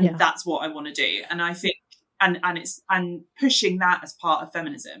and that's what I want to do. And I think and pushing that as part of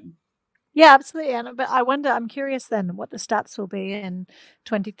feminism. Yeah, absolutely. But I wonder, I'm curious then what the stats will be in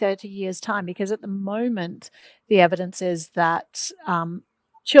 20, 30 years time, because at the moment the evidence is that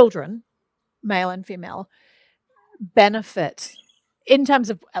children, male and female, benefit, in terms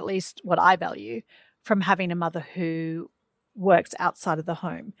of at least what I value, from having a mother who works outside of the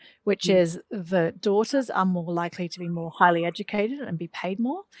home, which is the daughters are more likely to be more highly educated and be paid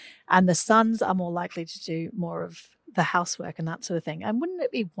more, and the sons are more likely to do more of the housework and that sort of thing. And wouldn't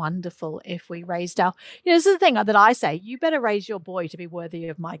it be wonderful if we raised our, this is the thing that I say, you better raise your boy to be worthy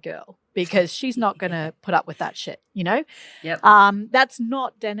of my girl, because she's not going to put up with that shit, Yep. That's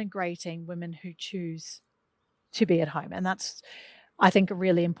not denigrating women who choose to be at home. And that's, I think, a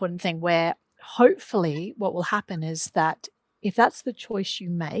really important thing, where hopefully what will happen is that if that's the choice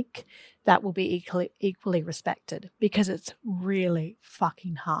you make, that will be equally respected, because it's really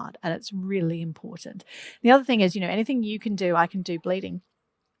fucking hard and it's really important. The other thing is, anything you can do, I can do bleeding.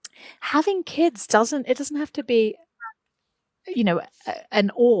 Having kids doesn't have to be, an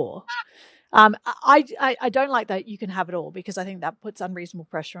or. I don't like that you can have it all, because I think that puts unreasonable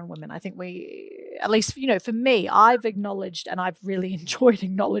pressure on women. I think we, at least, for me, I've acknowledged, and I've really enjoyed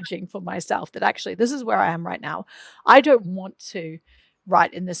acknowledging for myself, that actually this is where I am right now. I don't want to,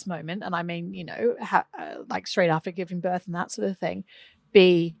 right in this moment, and I mean, straight after giving birth and that sort of thing,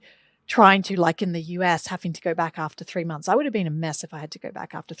 be trying to, like in the US, having to go back after 3 months. I would have been a mess if I had to go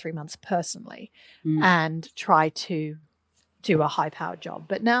back after 3 months personally and try to do a high-powered job.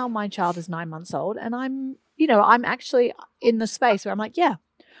 But now my child is 9 months old, and I'm actually in the space where I'm like, yeah,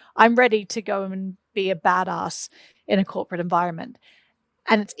 I'm ready to go and be a badass in a corporate environment.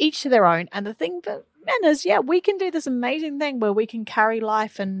 And it's each to their own. And the thing for men is, we can do this amazing thing where we can carry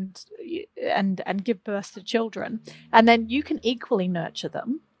life and give birth to children, and then you can equally nurture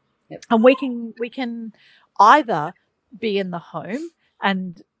them. Yep. And we can either be in the home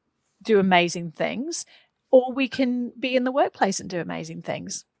and do amazing things, or we can be in the workplace and do amazing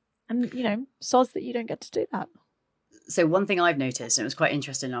things. And, soz that you don't get to do that. So one thing I've noticed, and it was quite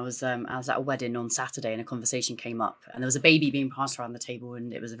interesting, I was at a wedding on Saturday and a conversation came up, and there was a baby being passed around the table,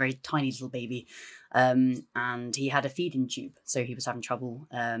 and it was a very tiny little baby. And he had a feeding tube. So he was having trouble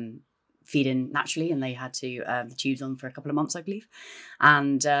feeding naturally, and they had to the tubes on for a couple of months, I believe.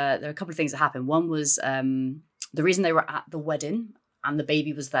 And there were a couple of things that happened. One was the reason they were at the wedding and the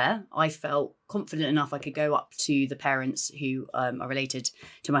baby was there, I felt confident enough I could go up to the parents who are related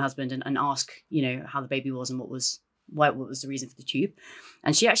to my husband and ask, how the baby was and what was what was the reason for the tube.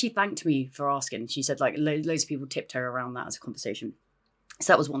 And she actually thanked me for asking. She said like loads of people tipped her around that as a conversation.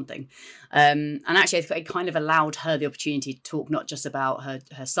 So that was one thing. And actually, it kind of allowed her the opportunity to talk not just about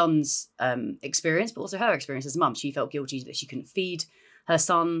her son's experience, but also her experience as a mum. She felt guilty that she couldn't feed her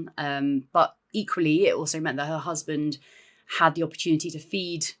son. But equally, it also meant that her husband had the opportunity to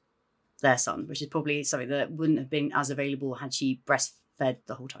feed their son, which is probably something that wouldn't have been as available had she breastfed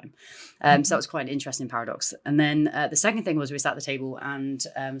the whole time. So that was quite an interesting paradox. And then the second thing was we sat at the table and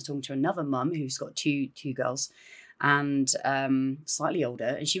was talking to another mum who's got two girls, and slightly older,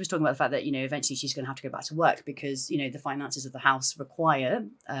 and she was talking about the fact that, you know, eventually she's going to have to go back to work because, you know, the finances of the house require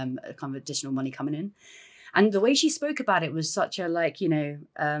kind of additional money coming in. And the way she spoke about it was such a, like, you know,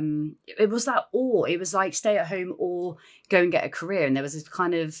 it was that or it was like stay at home or go and get a career. And there was this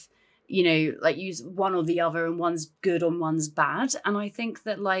kind of, you know, like use one or the other, and one's good and one's bad. And I think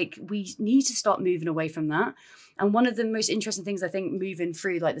that like we need to start moving away from that. And one of the most interesting things I think moving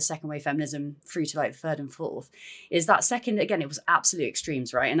through like the second wave feminism through to like the third and fourth is that second, again, it was absolute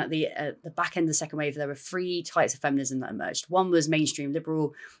extremes, right? And at the back end of the second wave, there were three types of feminism that emerged. One was mainstream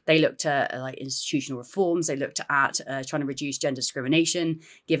liberal. They looked at like institutional reforms. They looked at trying to reduce gender discrimination,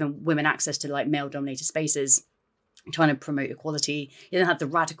 giving women access to like male dominated spaces, trying to promote equality. You then had the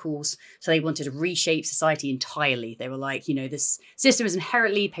radicals. So they wanted to reshape society entirely. They were like, you know, this system is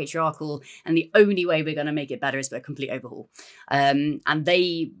inherently patriarchal and the only way we're going to make it better is by a complete overhaul. And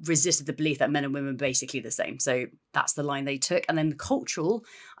they resisted the belief that men and women were basically the same. So that's the line they took. And then the cultural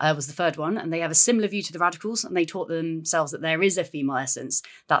was the third one. And they have a similar view to the radicals, and they taught themselves that there is a female essence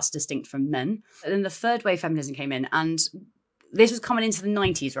that's distinct from men. And then the third wave feminism came in, and this was coming into the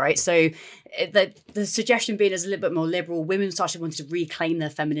 90s, right? So the suggestion being as a little bit more liberal, women started wanting to reclaim their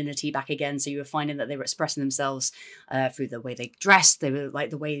femininity back again. So you were finding that they were expressing themselves through the way they dressed, they were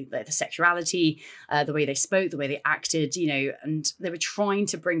like the way, like the sexuality, the way they spoke, the way they acted, you know, and they were trying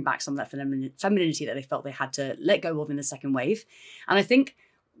to bring back some of that femininity that they felt they had to let go of in the second wave. And I think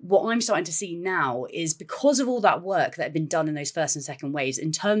what I'm starting to see now is because of all that work that had been done in those first and second waves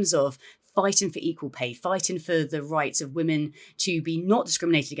in terms of fighting for equal pay, fighting for the rights of women to be not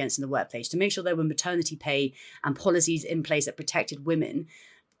discriminated against in the workplace, to make sure there were maternity pay and policies in place that protected women,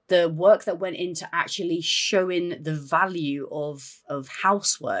 the work that went into actually showing the value of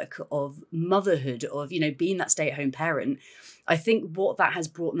housework, of motherhood, of, you know, being that stay-at-home parent, I think what that has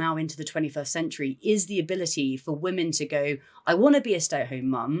brought now into the 21st century is the ability for women to go, I want to be a stay-at-home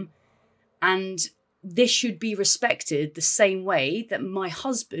mum, and this should be respected the same way that my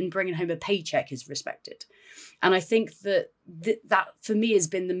husband bringing home a paycheck is respected. And I think that that for me has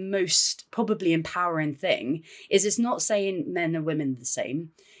been the most probably empowering thing, is it's not saying men and women are the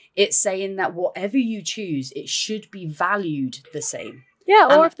same. It's saying that whatever you choose, it should be valued the same.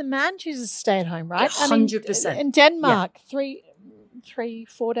 Yeah, or if the man chooses to stay at home, right? 100%. I mean, in Denmark,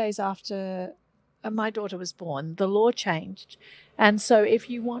 4 days after my daughter was born, the law changed. And so if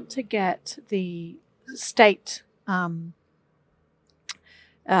you want to get the state, what's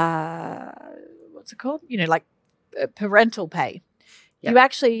it called? You know, like parental pay. Yep. You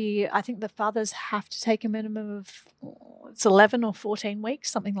actually, I think the fathers have to take a minimum of, it's 11 or 14 weeks,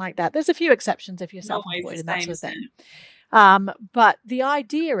 something like that. There's a few exceptions if you're self-employed and that sort of thing. But the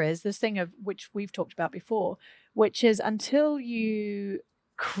idea is this thing of which we've talked about before, which is until you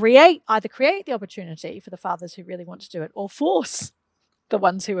either create the opportunity for the fathers who really want to do it, or force the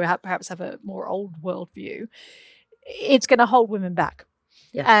ones who perhaps have a more old world view, it's going to hold women back.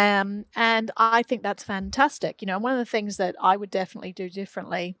 Yeah. And I think that's fantastic. You know, one of the things that I would definitely do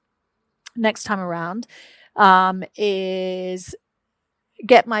differently next time around is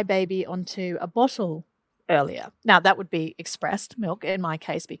get my baby onto a bottle earlier. Now, that would be expressed milk in my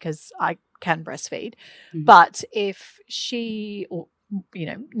case because I can breastfeed. Mm-hmm. But if she, or, you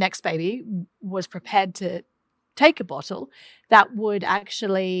know, next baby was prepared to take a bottle, that would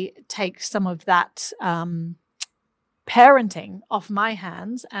actually take some of that parenting off my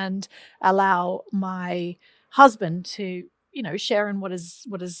hands and allow my husband to, you know, share in what is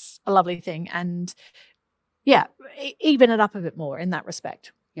a lovely thing, and even it up a bit more in that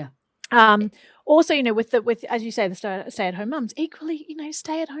respect. Yeah. Also, you know, with as you say, the stay-at-home mums, equally, you know,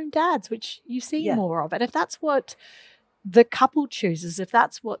 stay-at-home dads, which you see more of. And if that's what the couple chooses, if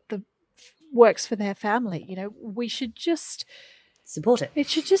that's what works for their family, you know, we should just support it. It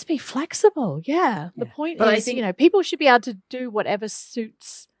should just be flexible. Yeah. The point is, I think, you know, people should be able to do whatever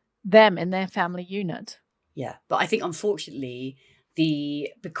suits them in their family unit. Yeah. But I think, unfortunately,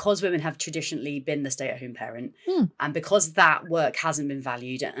 because women have traditionally been the stay-at-home parent, and because that work hasn't been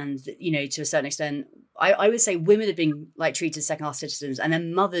valued, and, you know, to a certain extent, I would say women have been like treated second-class citizens, and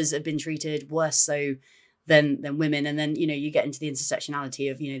then mothers have been treated worse so than women. And then, you get into the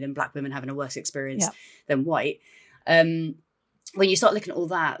intersectionality of, then black women having a worse experience than white. When you start looking at all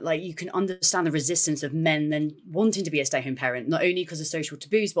that, like, you can understand the resistance of men then wanting to be a stay-at-home parent, not only because of social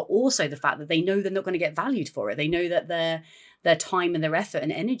taboos, but also the fact that they know they're not going to get valued for it. They know that their time and their effort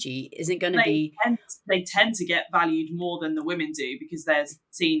and energy isn't going to be... They tend to get valued more than the women do because they're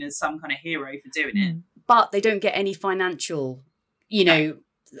seen as some kind of hero for doing it. But they don't get any financial,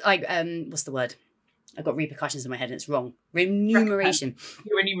 like, what's the word? I've got repercussions in my head and it's wrong. Remuneration.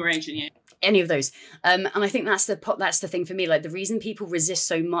 Remuneration, yeah. Any of those. And I think that's the thing for me. Like, the reason people resist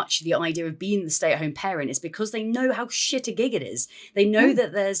so much the idea of being the stay-at-home parent is because they know how shit a gig it is. They know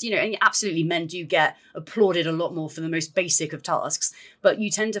that there's, and absolutely men do get applauded a lot more for the most basic of tasks, but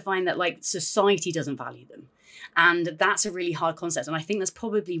you tend to find that, like, society doesn't value them. And that's a really hard concept. And I think that's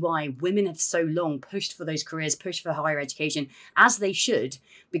probably why women have so long pushed for those careers, pushed for higher education, as they should,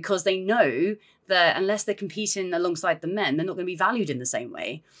 because they know that unless they're competing alongside the men, they're not going to be valued in the same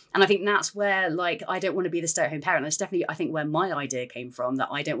way. And I think that's where, like, I don't want to be the stay-at-home parent. That's definitely, I think, where my idea came from, that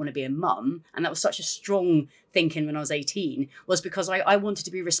I don't want to be a mum. And that was such a strong thinking when I was 18, was because I wanted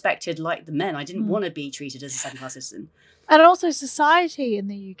to be respected like the men. I didn't want to be treated as a second-class citizen. And also, society in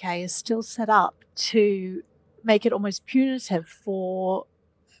the UK is still set up to make it almost punitive for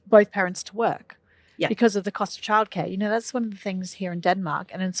both parents to work. Yeah. Because of the cost of childcare. That's one of the things here in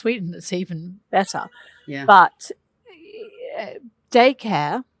Denmark, and in Sweden it's even better. Yeah. But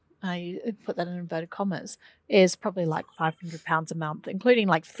daycare, I put that in inverted commas, is probably like £500 a month, including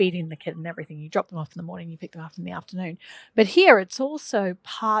like feeding the kid and everything. You drop them off in the morning, you pick them up in the afternoon. But here it's also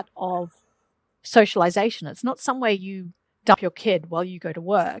part of socialization. It's not somewhere you dump your kid while you go to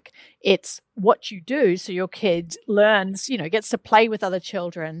work. It's what you do so your kid learns, gets to play with other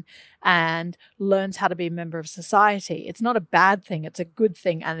children and learns how to be a member of society. It's not a bad thing. It's a good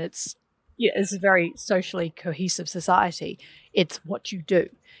thing. And it's a very socially cohesive society. It's what you do,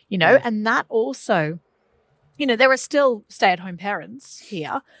 and that also, there are still stay-at-home parents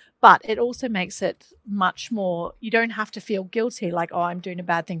here, but it also makes it much more, you don't have to feel guilty, like, oh, I'm doing a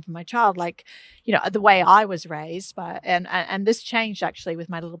bad thing for my child. Like, the way I was raised, and this changed actually with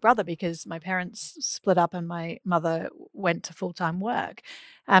my little brother, because my parents split up and my mother went to full-time work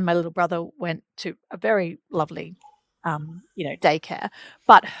and my little brother went to a very lovely, daycare.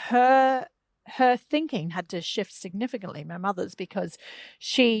 But her thinking had to shift significantly, my mother's, because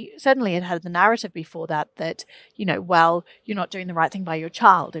she certainly had the narrative before that, well, you're not doing the right thing by your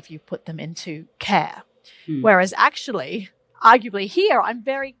child if you put them into care. Whereas actually, arguably here, I'm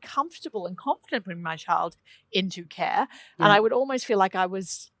very comfortable and confident putting my child into care. And I would almost feel like I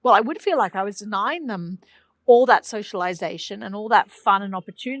was denying them all that socialization and all that fun and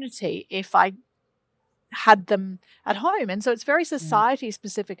opportunity if I had them at home. And so it's very society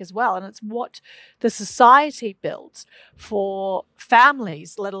specific as well. And it's what the society builds for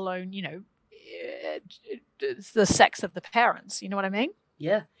families, let alone, the sex of the parents. You know what I mean?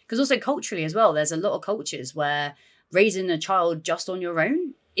 Yeah. Because also culturally as well, there's a lot of cultures where raising a child just on your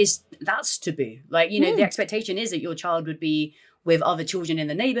own that's taboo. Like, the expectation is that your child would be with other children in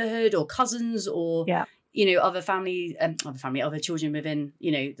the neighborhood or cousins or, other children within,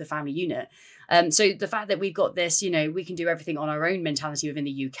 the family unit. So the fact that we've got this, we can do everything on our own mentality within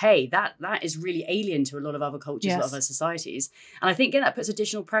the UK, that is really alien to a lot of other cultures, a lot of other societies. And I think that puts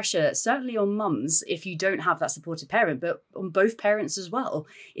additional pressure, certainly on mums, if you don't have that supportive parent, but on both parents as well.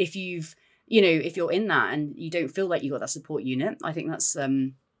 If if you're in that and you don't feel like you got that support unit, I think that's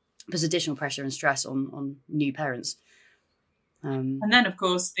puts additional pressure and stress on new parents. And then, of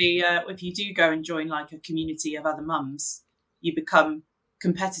course, if you do go and join like a community of other mums, you become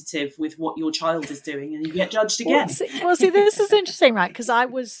competitive with what your child is doing and you get judged again. Well, see, this is interesting, right? Because I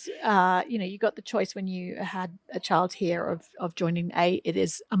was, you got the choice when you had a child here of joining it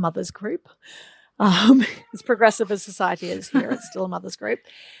is a mother's group. As progressive as society is here, it's still a mother's group.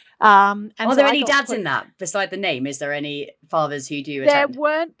 And are there any dads in that beside the name? Is there any fathers who do attend? There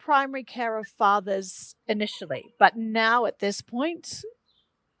weren't primary care of fathers initially, but now at this point,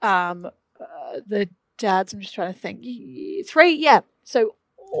 the dads, I'm just trying to think, 3, yeah. So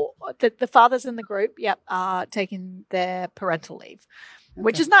the fathers in the group, are taking their parental leave,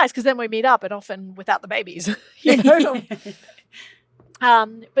 which is nice because then we meet up and often without the babies,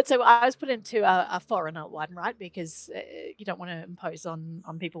 But so I was put into a foreigner one, right? Because you don't want to impose on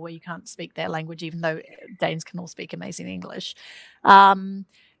people where you can't speak their language, even though Danes can all speak amazing English. And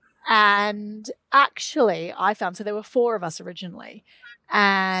actually, I found, so there were 4 of us originally.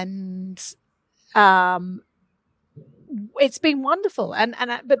 And it's been wonderful.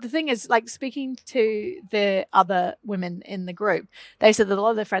 But the thing is, like, speaking to the other women in the group, they said that a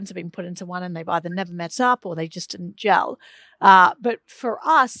lot of their friends have been put into one and they've either never met up or they just didn't gel. But for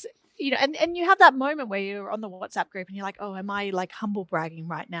us, and you have that moment where you're on the WhatsApp group and you're like, oh, am I like humble bragging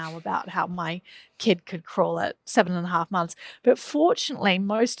right now about how my kid could crawl at 7.5 months? But fortunately,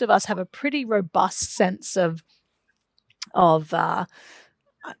 most of us have a pretty robust sense of I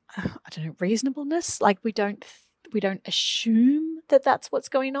don't know, reasonableness. Like we don't assume that that's what's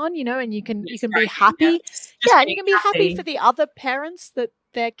going on, and you can be happy. And you can be happy for the other parents that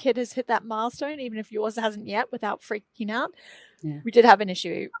their kid has hit that milestone, even if yours hasn't yet, without freaking out. Yeah. We did have an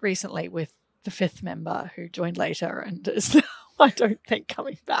issue recently with the 5th member who joined later and is, I don't think,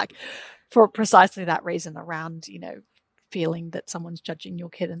 coming back for precisely that reason around, feeling that someone's judging your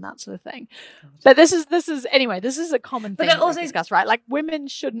kid and that sort of thing. But this is a common thing to discuss, right? Like women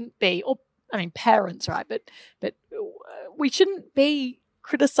shouldn't be, parents, right? But we shouldn't be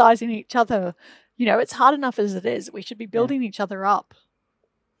criticizing each other. It's hard enough as it is. We should be building each other up.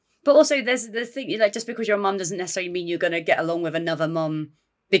 But also there's the thing, like, just because you're a mum doesn't necessarily mean you're going to get along with another mum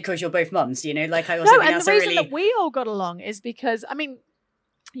because you're both mums, like I also think that's the reason that we all got along is because,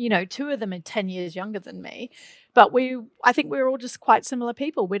 2 of them are 10 years younger than me, but I think we were all just quite similar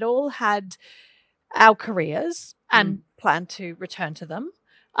people. We'd all had our careers and planned to return to them,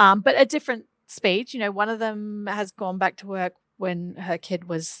 but at different speeds. One of them has gone back to work when her kid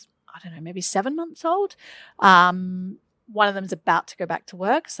was, I don't know, maybe 7 months old. One of them's about to go back to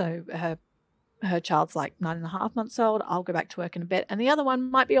work, so her child's like 9.5 months old. I'll go back to work in a bit. And the other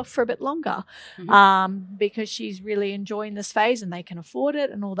one might be off for a bit longer because she's really enjoying this phase and they can afford it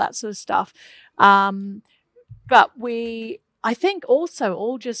and all that sort of stuff. But I think also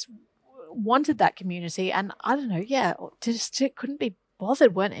all just wanted that community. And I don't know, just couldn't be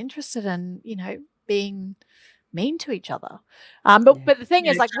bothered, weren't interested in, being mean to each other. But the thing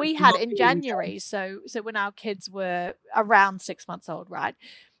is, like, we had in January, so when our kids were around 6 months old, right?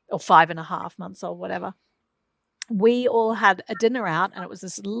 Or 5.5 months old, whatever. We all had a dinner out, and it was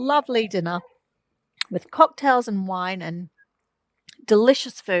this lovely dinner with cocktails and wine and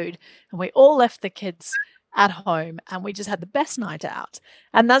delicious food. And we all left the kids at home, and we just had the best night out.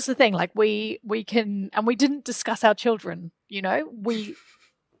 And that's the thing, like we can, and we didn't discuss our children. We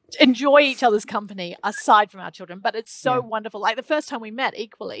enjoy each other's company aside from our children. But it's so wonderful. Like the first time we met,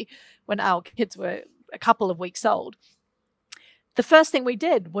 equally, when our kids were a couple of weeks old. The first thing we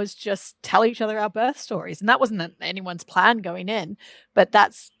did was just tell each other our birth stories. And that wasn't anyone's plan going in, but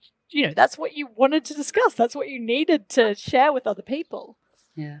that's what you wanted to discuss. That's what you needed to share with other people.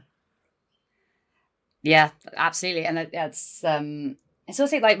 Yeah. Yeah, absolutely. And that's, it's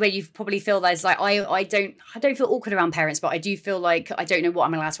also like where you probably feel there's like, I don't feel awkward around parents, but I do feel like I don't know what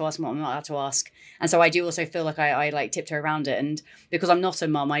I'm allowed to ask and what I'm not allowed to ask. And so I do also feel like I like tiptoe around it. And because I'm not a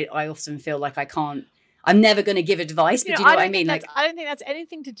mum, I often feel like I'm never going to give advice, but do you know what I mean? I don't think that's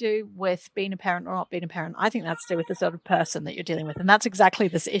anything to do with being a parent or not being a parent. I think that's to do with the sort of person that you're dealing with. And that's exactly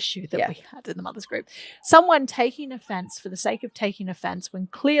this issue that we had in the mothers group. Someone taking offense for the sake of taking offense when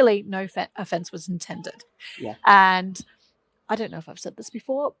clearly no offense was intended. Yeah. And I don't know if I've said this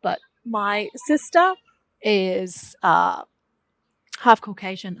before, but my sister is half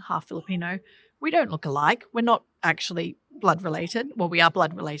Caucasian, half Filipino. We don't look alike. We're not actually blood related. Well, we are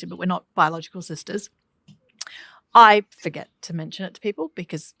blood related, but we're not biological sisters. I forget to mention it to people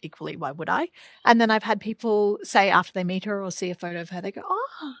because equally, why would I? And then I've had people say after they meet her or see a photo of her, they go,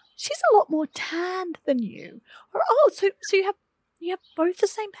 "Oh, she's a lot more tanned than you," or "Oh, so you have both the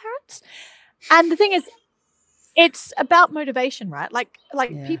same parents." And the thing is, it's about motivation, right? Like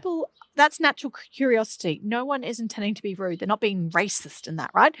people. That's natural curiosity. No one is intending to be rude. They're not being racist in that,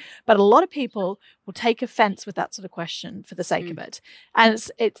 right? But a lot of people will take offense with that sort of question for the sake of it. And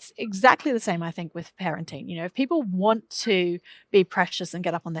it's exactly the same, I think, with parenting. If people want to be precious and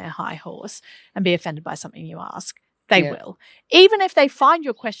get up on their high horse and be offended by something you ask, they will. Even if they find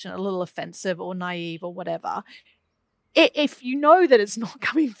your question a little offensive or naive or whatever, if you know that it's not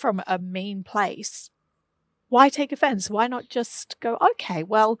coming from a mean place, why take offense? Why not just go, okay,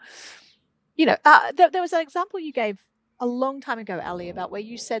 well, there was an example you gave a long time ago, Ali, about where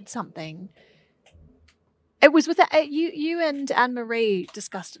you said something. It was with you and Anne-Marie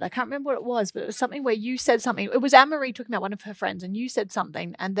discussed it. I can't remember what it was, but it was something where you said something. It was Anne-Marie talking about one of her friends, and you said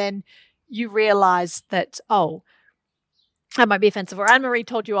something, and then you realized that, oh, that might be offensive, or Anne-Marie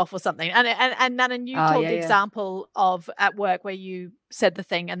told you off or something. And Manon, you told the example of at work where you said the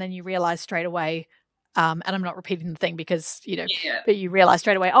thing, and then you realized straight away. And I'm not repeating the thing because, but you realize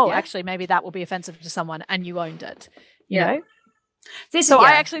straight away, actually, maybe that will be offensive to someone, and you owned it, you know?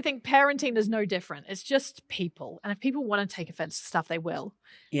 I actually think parenting is no different. It's just people. And if people want to take offense to stuff, they will.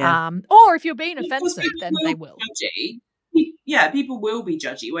 Yeah. Or if you're being offensive, then they will. People will be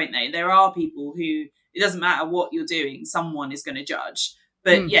judgy, won't they? There are people who, it doesn't matter what you're doing, someone is going to judge.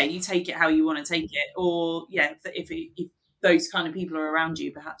 But you take it how you want to take it. Or if those kind of people are around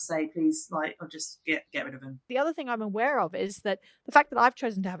you, perhaps say, please, or just get rid of them. The other thing I'm aware of is that the fact that I've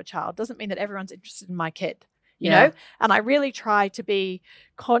chosen to have a child doesn't mean that everyone's interested in my kid. You know, and I really try to be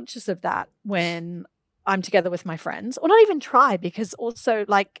conscious of that when I'm together with my friends, or not even try, because also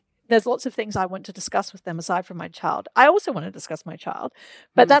there's lots of things I want to discuss with them aside from my child. I also want to discuss my child,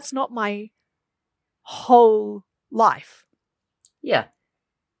 but that's not my whole life. Yeah.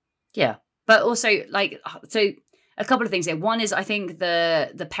 Yeah. But also so a couple of things here. One is I think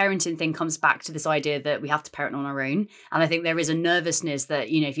the parenting thing comes back to this idea that we have to parent on our own. And I think there is a nervousness that,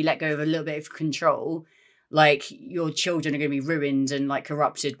 if you let go of a little bit of control, your children are going to be ruined and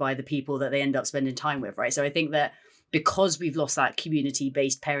corrupted by the people that they end up spending time with, right? So I think that because we've lost that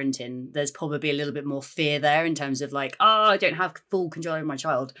community-based parenting, there's probably a little bit more fear there in terms of I don't have full control over my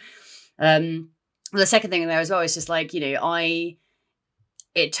child. The second thing there as well is just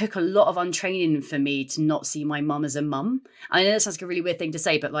it took a lot of untraining for me to not see my mum as a mum. I know that sounds like a really weird thing to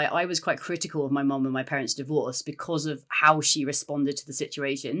say, but I was quite critical of my mum and my parents' divorce because of how she responded to the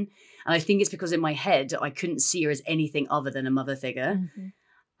situation. And I think it's because in my head, I couldn't see her as anything other than a mother figure. Mm-hmm.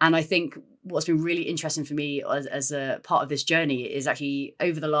 And I think what's been really interesting for me as a part of this journey is actually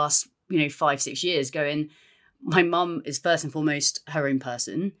over the last, 5-6 years my mum is first and foremost her own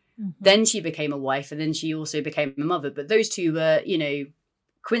person. Mm-hmm. Then she became a wife, and then she also became a mother. But those two were,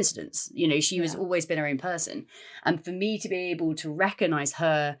 coincidence. She was always been her own person. And for me to be able to recognize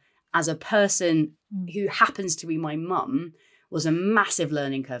her as a person who happens to be my mum was a massive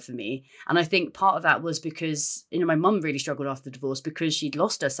learning curve for me. And I think part of that was because, my mum really struggled after the divorce because she'd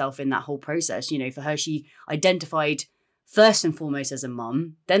lost herself in that whole process. For her, she identified first and foremost as a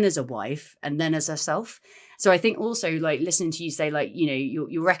mum, then as a wife, and then as herself. So I think also listening to you say,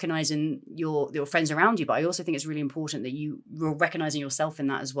 you're recognizing your friends around you, but I also think it's really important that you're recognizing yourself in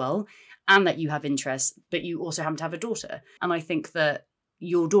that as well, and that you have interests, but you also happen to have a daughter. And I think that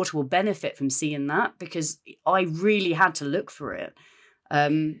your daughter will benefit from seeing that, because I really had to look for it.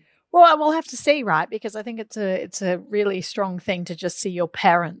 Well, we'll have to see, right? Because I think it's a really strong thing to just see your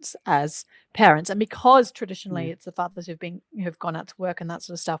parents as parents, and because traditionally it's the fathers who've gone out to work and that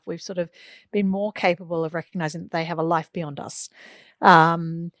sort of stuff, we've sort of been more capable of recognizing that they have a life beyond us.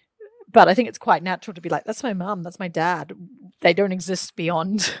 But I think it's quite natural to be like, that's my mum, that's my dad. They don't exist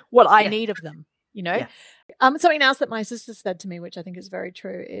beyond what I need of them, Yeah. Something else that my sister said to me, which I think is very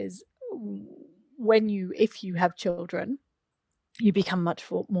true, is if you have children, you become much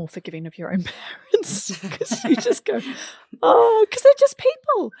more forgiving of your own parents, because you just go, because they're just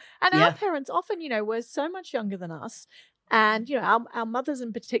people. And our parents often, were so much younger than us. And, our mothers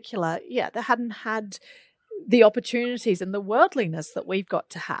in particular, they hadn't had the opportunities and the worldliness that we've got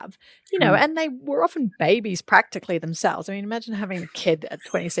to have, and they were often babies practically themselves. I mean, imagine having a kid at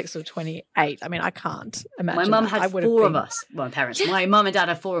 26 or 28. I mean, I can't imagine. My mum had four of us. Well, parents. My mum and dad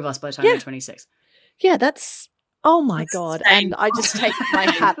had four of us by the time they were 26. Yeah, that's... Oh my God. And I just take my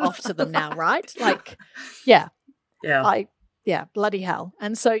hat off to them now, right? Bloody hell.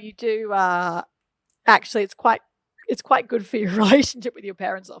 And so you do, actually, it's quite good for your relationship with your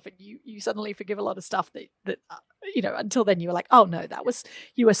parents often. You suddenly forgive a lot of stuff that until then you were like, oh no,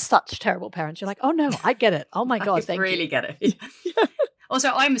 you were such terrible parents. You're like, oh no, I get it. Oh my God, thank you. I really get it. Also,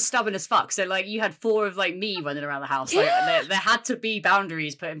 I'm stubborn as fuck. So, you had four of me running around the house. There had to be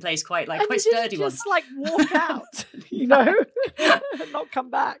boundaries put in place, quite sturdy ones. Just walk out, and not come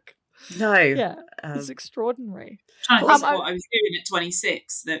back. No, yeah, it's extraordinary. Trying to think what I was doing at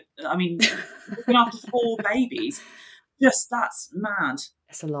 26. Looking after four babies, that's mad.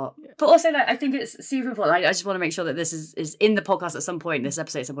 It's a lot. But also, I think it's super important. I just want to make sure that this is in the podcast at some point, this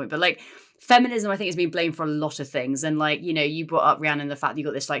episode at some point. But feminism, I think, has been blamed for a lot of things. And you brought up, Rhiannon, the fact that you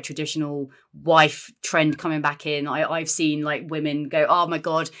got this traditional wife trend coming back in. I've seen women go, oh my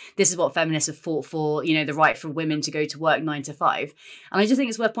God, this is what feminists have fought for, the right for women to go to work 9 to 5. And I just think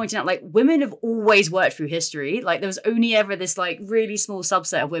it's worth pointing out, women have always worked through history. There was only ever this really small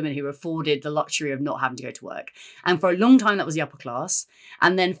subset of women who were afforded the luxury of not having to go to work. And for a long time, that was the upper class.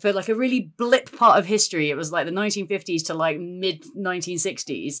 And then for a really blip part of history, it was the 1950s to mid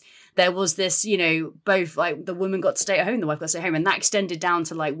 1960s. There was this, both the woman got to stay at home, the wife got to stay at home, and that extended down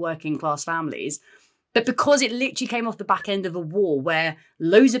to working class families. But because it literally came off the back end of a war where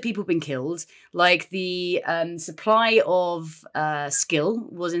loads of people have been killed, the supply of skill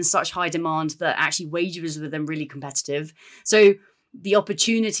was in such high demand that actually wages were then really competitive. So the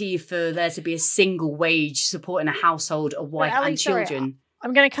opportunity for there to be a single wage supporting a household, a wife and children.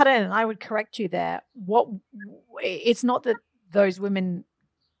 I'm going to cut in and I would correct you there. It's not that those women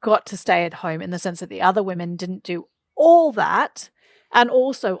got to stay at home in the sense that the other women didn't do all that, and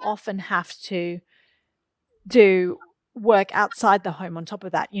also often have to do work outside the home on top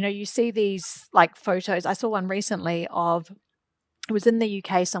of that. You see these like photos. I saw one recently it was in the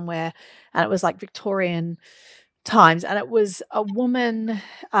UK somewhere, and it was like Victorian times, and it was a woman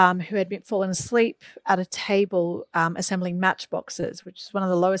who had fallen asleep at a table assembling matchboxes, which is one of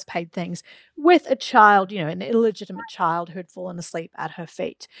the lowest paid things, with a child, an illegitimate child who had fallen asleep at her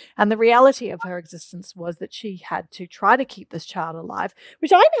feet. And the reality of her existence was that she had to try to keep this child alive,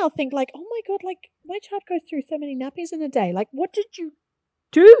 which I now think like, oh my God, like my child goes through so many nappies in a day. Like, what did you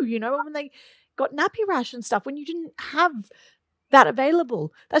do? When they got nappy rash and stuff, when you didn't have that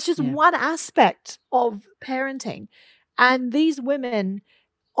available. That's just one aspect of parenting. And these women,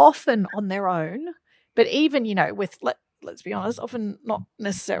 often on their own, but even, with, let's be honest, often not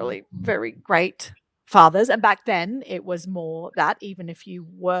necessarily very great fathers. And back then it was more that even if you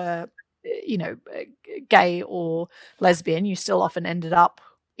were, gay or lesbian, you still often ended up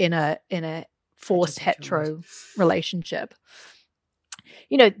in a forced hetero relationship.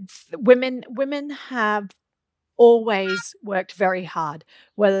 Women have always worked very hard,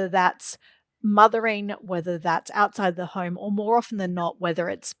 whether that's mothering, whether that's outside the home, or more often than not, whether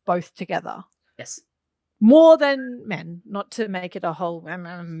it's both together. Yes. More than men, not to make it a whole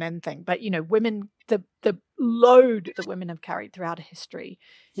men thing, but women, the load that women have carried throughout history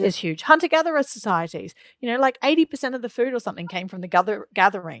is huge. Hunter-gatherer societies, like 80% of the food or something came from the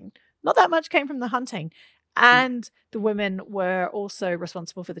gathering. Not that much came from the hunting. And the women were also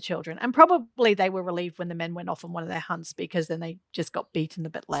responsible for the children. And probably they were relieved when the men went off on one of their hunts, because then they just got beaten a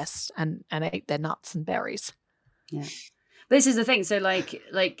bit less and ate their nuts and berries. Yeah. This is the thing. So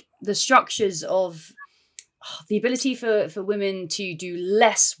like the structures of the ability for women to do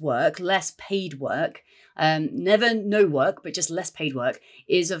less work, less paid work, never no work, but just less paid work,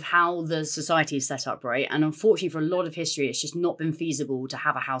 is of how the society is set up, right? And unfortunately, for a lot of history, it's just not been feasible to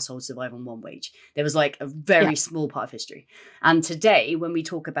have a household survive on one wage. There was like a very small part of history. And today, when we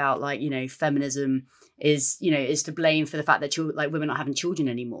talk about feminism is to blame for the fact that women not having children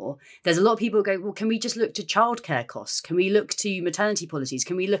anymore, there's a lot of people who go, well, can we just look to childcare costs? Can we look to maternity policies?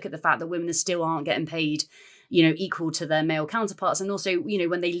 Can we look at the fact that women still aren't getting paid equal to their male counterparts? And also,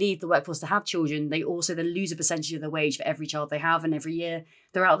 when they leave the workforce to have children, they also then lose a percentage of their wage for every child they have, and every year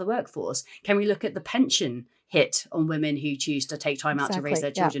they're out of the workforce. Can we look at the pension hit on women who choose to take time out to raise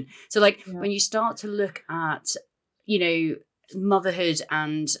their children? So when you start to look at, motherhood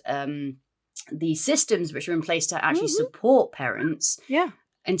and the systems which are in place to actually support parents,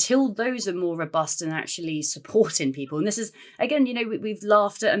 until those are more robust and actually supporting people. And this is, again, we've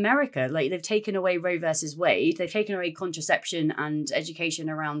laughed at America. Like, they've taken away Roe versus Wade. They've taken away contraception and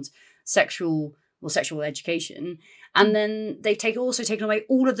education around sexual education. And then they've also taken away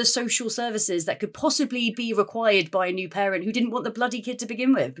all of the social services that could possibly be required by a new parent who didn't want the bloody kid to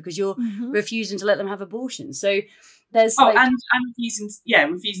begin with, because you're refusing to let them have abortions. So there's and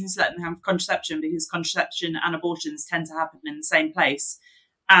refusing to let them have contraception, because contraception and abortions tend to happen in the same place.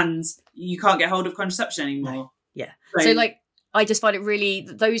 And you can't get hold of contraception anymore. No. Yeah. So I just find it really,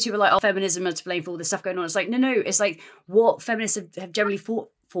 those who are like, feminism are to blame for all this stuff going on. It's like, no. It's like what feminists have generally fought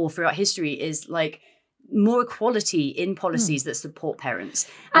for throughout history is like more equality in policies that support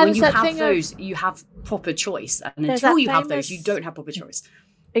parents. And when you have those, you have proper choice. And until you have those, you don't have proper choice.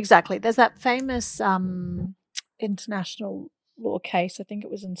 Exactly. There's that famous international law case, I think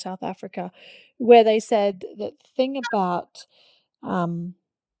it was in South Africa, where they said that thing about...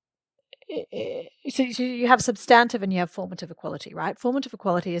 So you have substantive and you have formative equality, right? Formative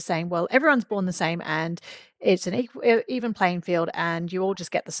equality is saying, well, everyone's born the same and it's an even playing field and you all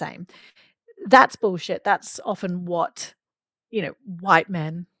just get the same. That's bullshit. That's often what, white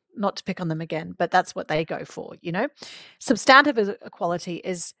men, not to pick on them again, but that's what they go for, Substantive equality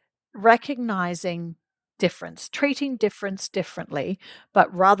is recognizing difference, treating difference differently,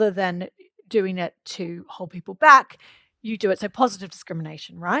 but rather than doing it to hold people back, you do it. So positive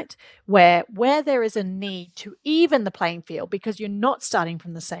discrimination, right? Where there is a need to even the playing field because you're not starting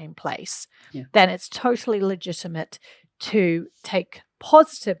from the same place, then it's totally legitimate to take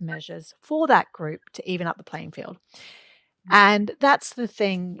positive measures for that group to even up the playing field. And that's the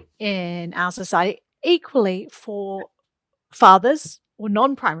thing in our society. Equally for fathers or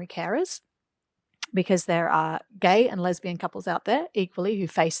non-primary carers, because there are gay and lesbian couples out there equally who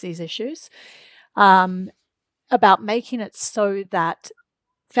face these issues, about making it so that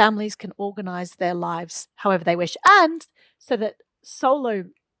families can organize their lives however they wish, and so that solo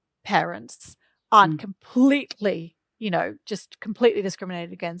parents aren't completely, just completely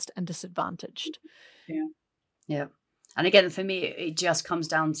discriminated against and disadvantaged. Yeah. And again, for me, it just comes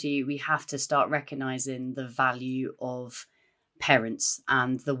down to, we have to start recognizing the value of parents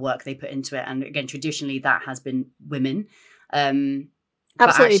and the work they put into it. And again, traditionally that has been women.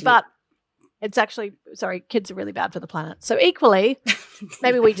 Absolutely. But it's actually, kids are really bad for the planet. So equally,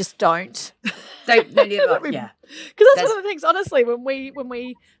 maybe we just don't. Yeah. Because that's one of the things, honestly, when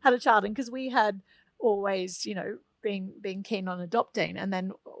we had a child, and because we had always, being keen on adopting, and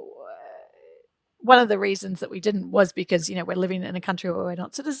then one of the reasons that we didn't was because, we're living in a country where we're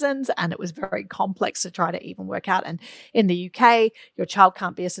not citizens, and it was very complex to try to even work out. And in the UK, your child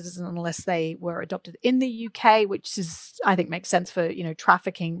can't be a citizen unless they were adopted in the UK, which is, I think, makes sense for,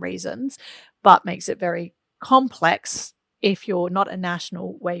 trafficking reasons, but makes it very complex if you're not a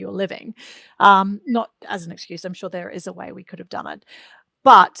national where you're living. Not as an excuse. I'm sure there is a way we could have done it.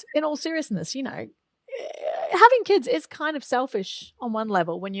 But in all seriousness, having kids is kind of selfish on one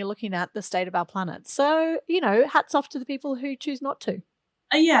level when you're looking at the state of our planet. So, hats off to the people who choose not to.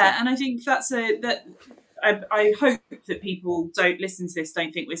 Yeah, and I think I hope that people don't listen to this,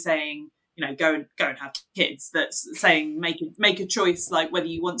 don't think we're saying, go and have kids. That's saying make a choice, like whether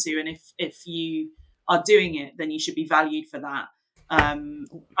you want to, and if you are doing it, then you should be valued for that.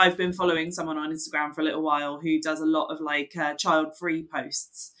 I've been following someone on Instagram for a little while who does a lot of child-free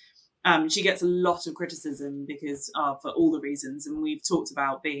posts. She gets a lot of criticism because for all the reasons, and we've talked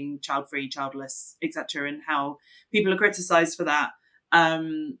about being child-free, childless, etc., and how people are criticised for that.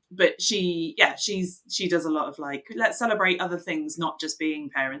 But she does a lot of let's celebrate other things, not just being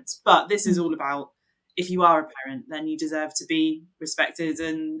parents. But this is all about, if you are a parent, then you deserve to be respected,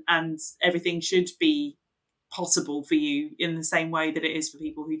 and everything should be possible for you in the same way that it is for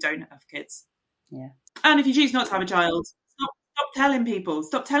people who don't have kids. Yeah. And if you choose not to have a child, Stop telling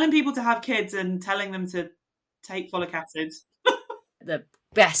people to have kids and telling them to take folic acid. The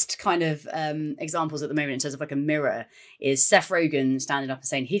best kind of examples at the moment in terms of a mirror is Seth Rogen standing up and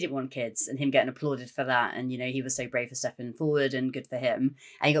saying he didn't want kids, and him getting applauded for that. And, he was so brave for stepping forward, and good for him.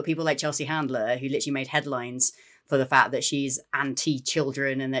 And you got people like Chelsea Handler, who literally made headlines for the fact that she's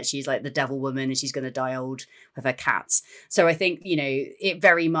anti-children and that she's like the devil woman and she's going to die old with her cats. So I think, it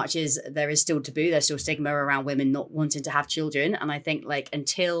very much is, there is still taboo, there's still stigma around women not wanting to have children. And I think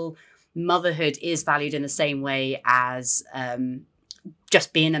until motherhood is valued in the same way as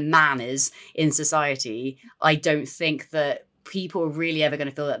just being a man is in society, I don't think that people are really ever going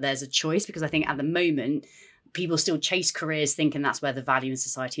to feel that there's a choice, because I think at the moment, people still chase careers thinking that's where the value in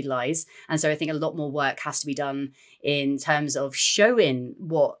society lies. And so I think a lot more work has to be done in terms of showing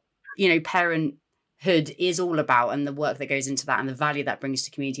what, parenthood is all about, and the work that goes into that and the value that brings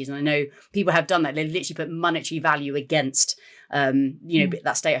to communities. And I know people have done that. They literally put monetary value against,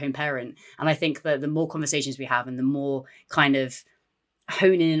 that stay-at-home parent. And I think that the more conversations we have and the more kind of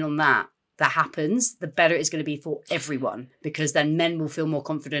honing in on that happens, the better it's going to be for everyone, because then men will feel more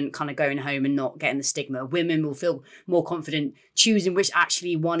confident kind of going home and not getting the stigma. Women will feel more confident choosing which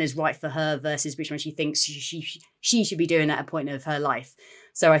actually one is right for her versus which one she thinks she should be doing at a point of her life.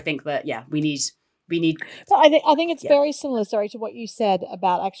 So I think that, we need. So I think it's very similar, to what you said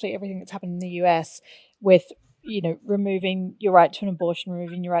about actually everything that's happened in the US with, removing your right to an abortion,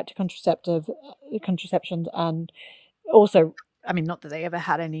 removing your right to contraceptions, and also, not that they ever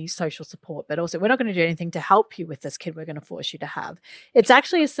had any social support, but also we're not going to do anything to help you with this kid we're going to force you to have. It's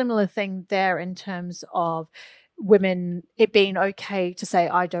actually a similar thing there in terms of women, it being okay to say,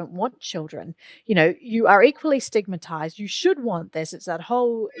 I don't want children. You are equally stigmatized. You should want this. It's that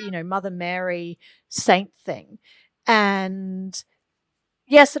whole, Mother Mary saint thing. And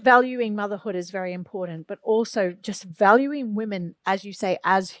yes, valuing motherhood is very important, but also just valuing women, as you say,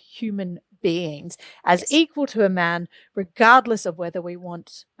 as human beings, as equal to a man, regardless of whether we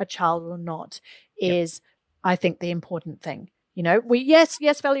want a child or not, is, I think, the important thing. We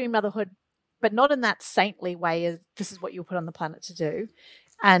valuing motherhood, but not in that saintly way as this is what you're put on the planet to do,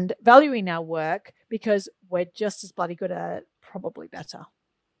 and valuing our work because we're just as bloody good at it, probably better.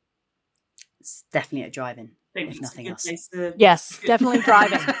 It's definitely at driving, if nothing else. Yes, definitely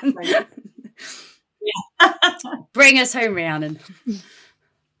driving. Bring us home, Rhiannon.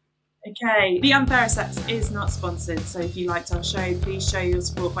 Okay, The Unfair Sex is not sponsored, so if you liked our show, please show your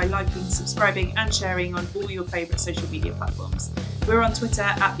support by liking, subscribing and sharing on all your favourite social media platforms. We're on Twitter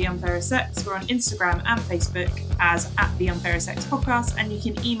at The Unfair Sex, we're on Instagram and Facebook as @The Unfair Sex Podcast, and you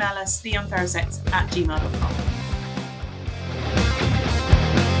can email us theunfairsex@gmail.com.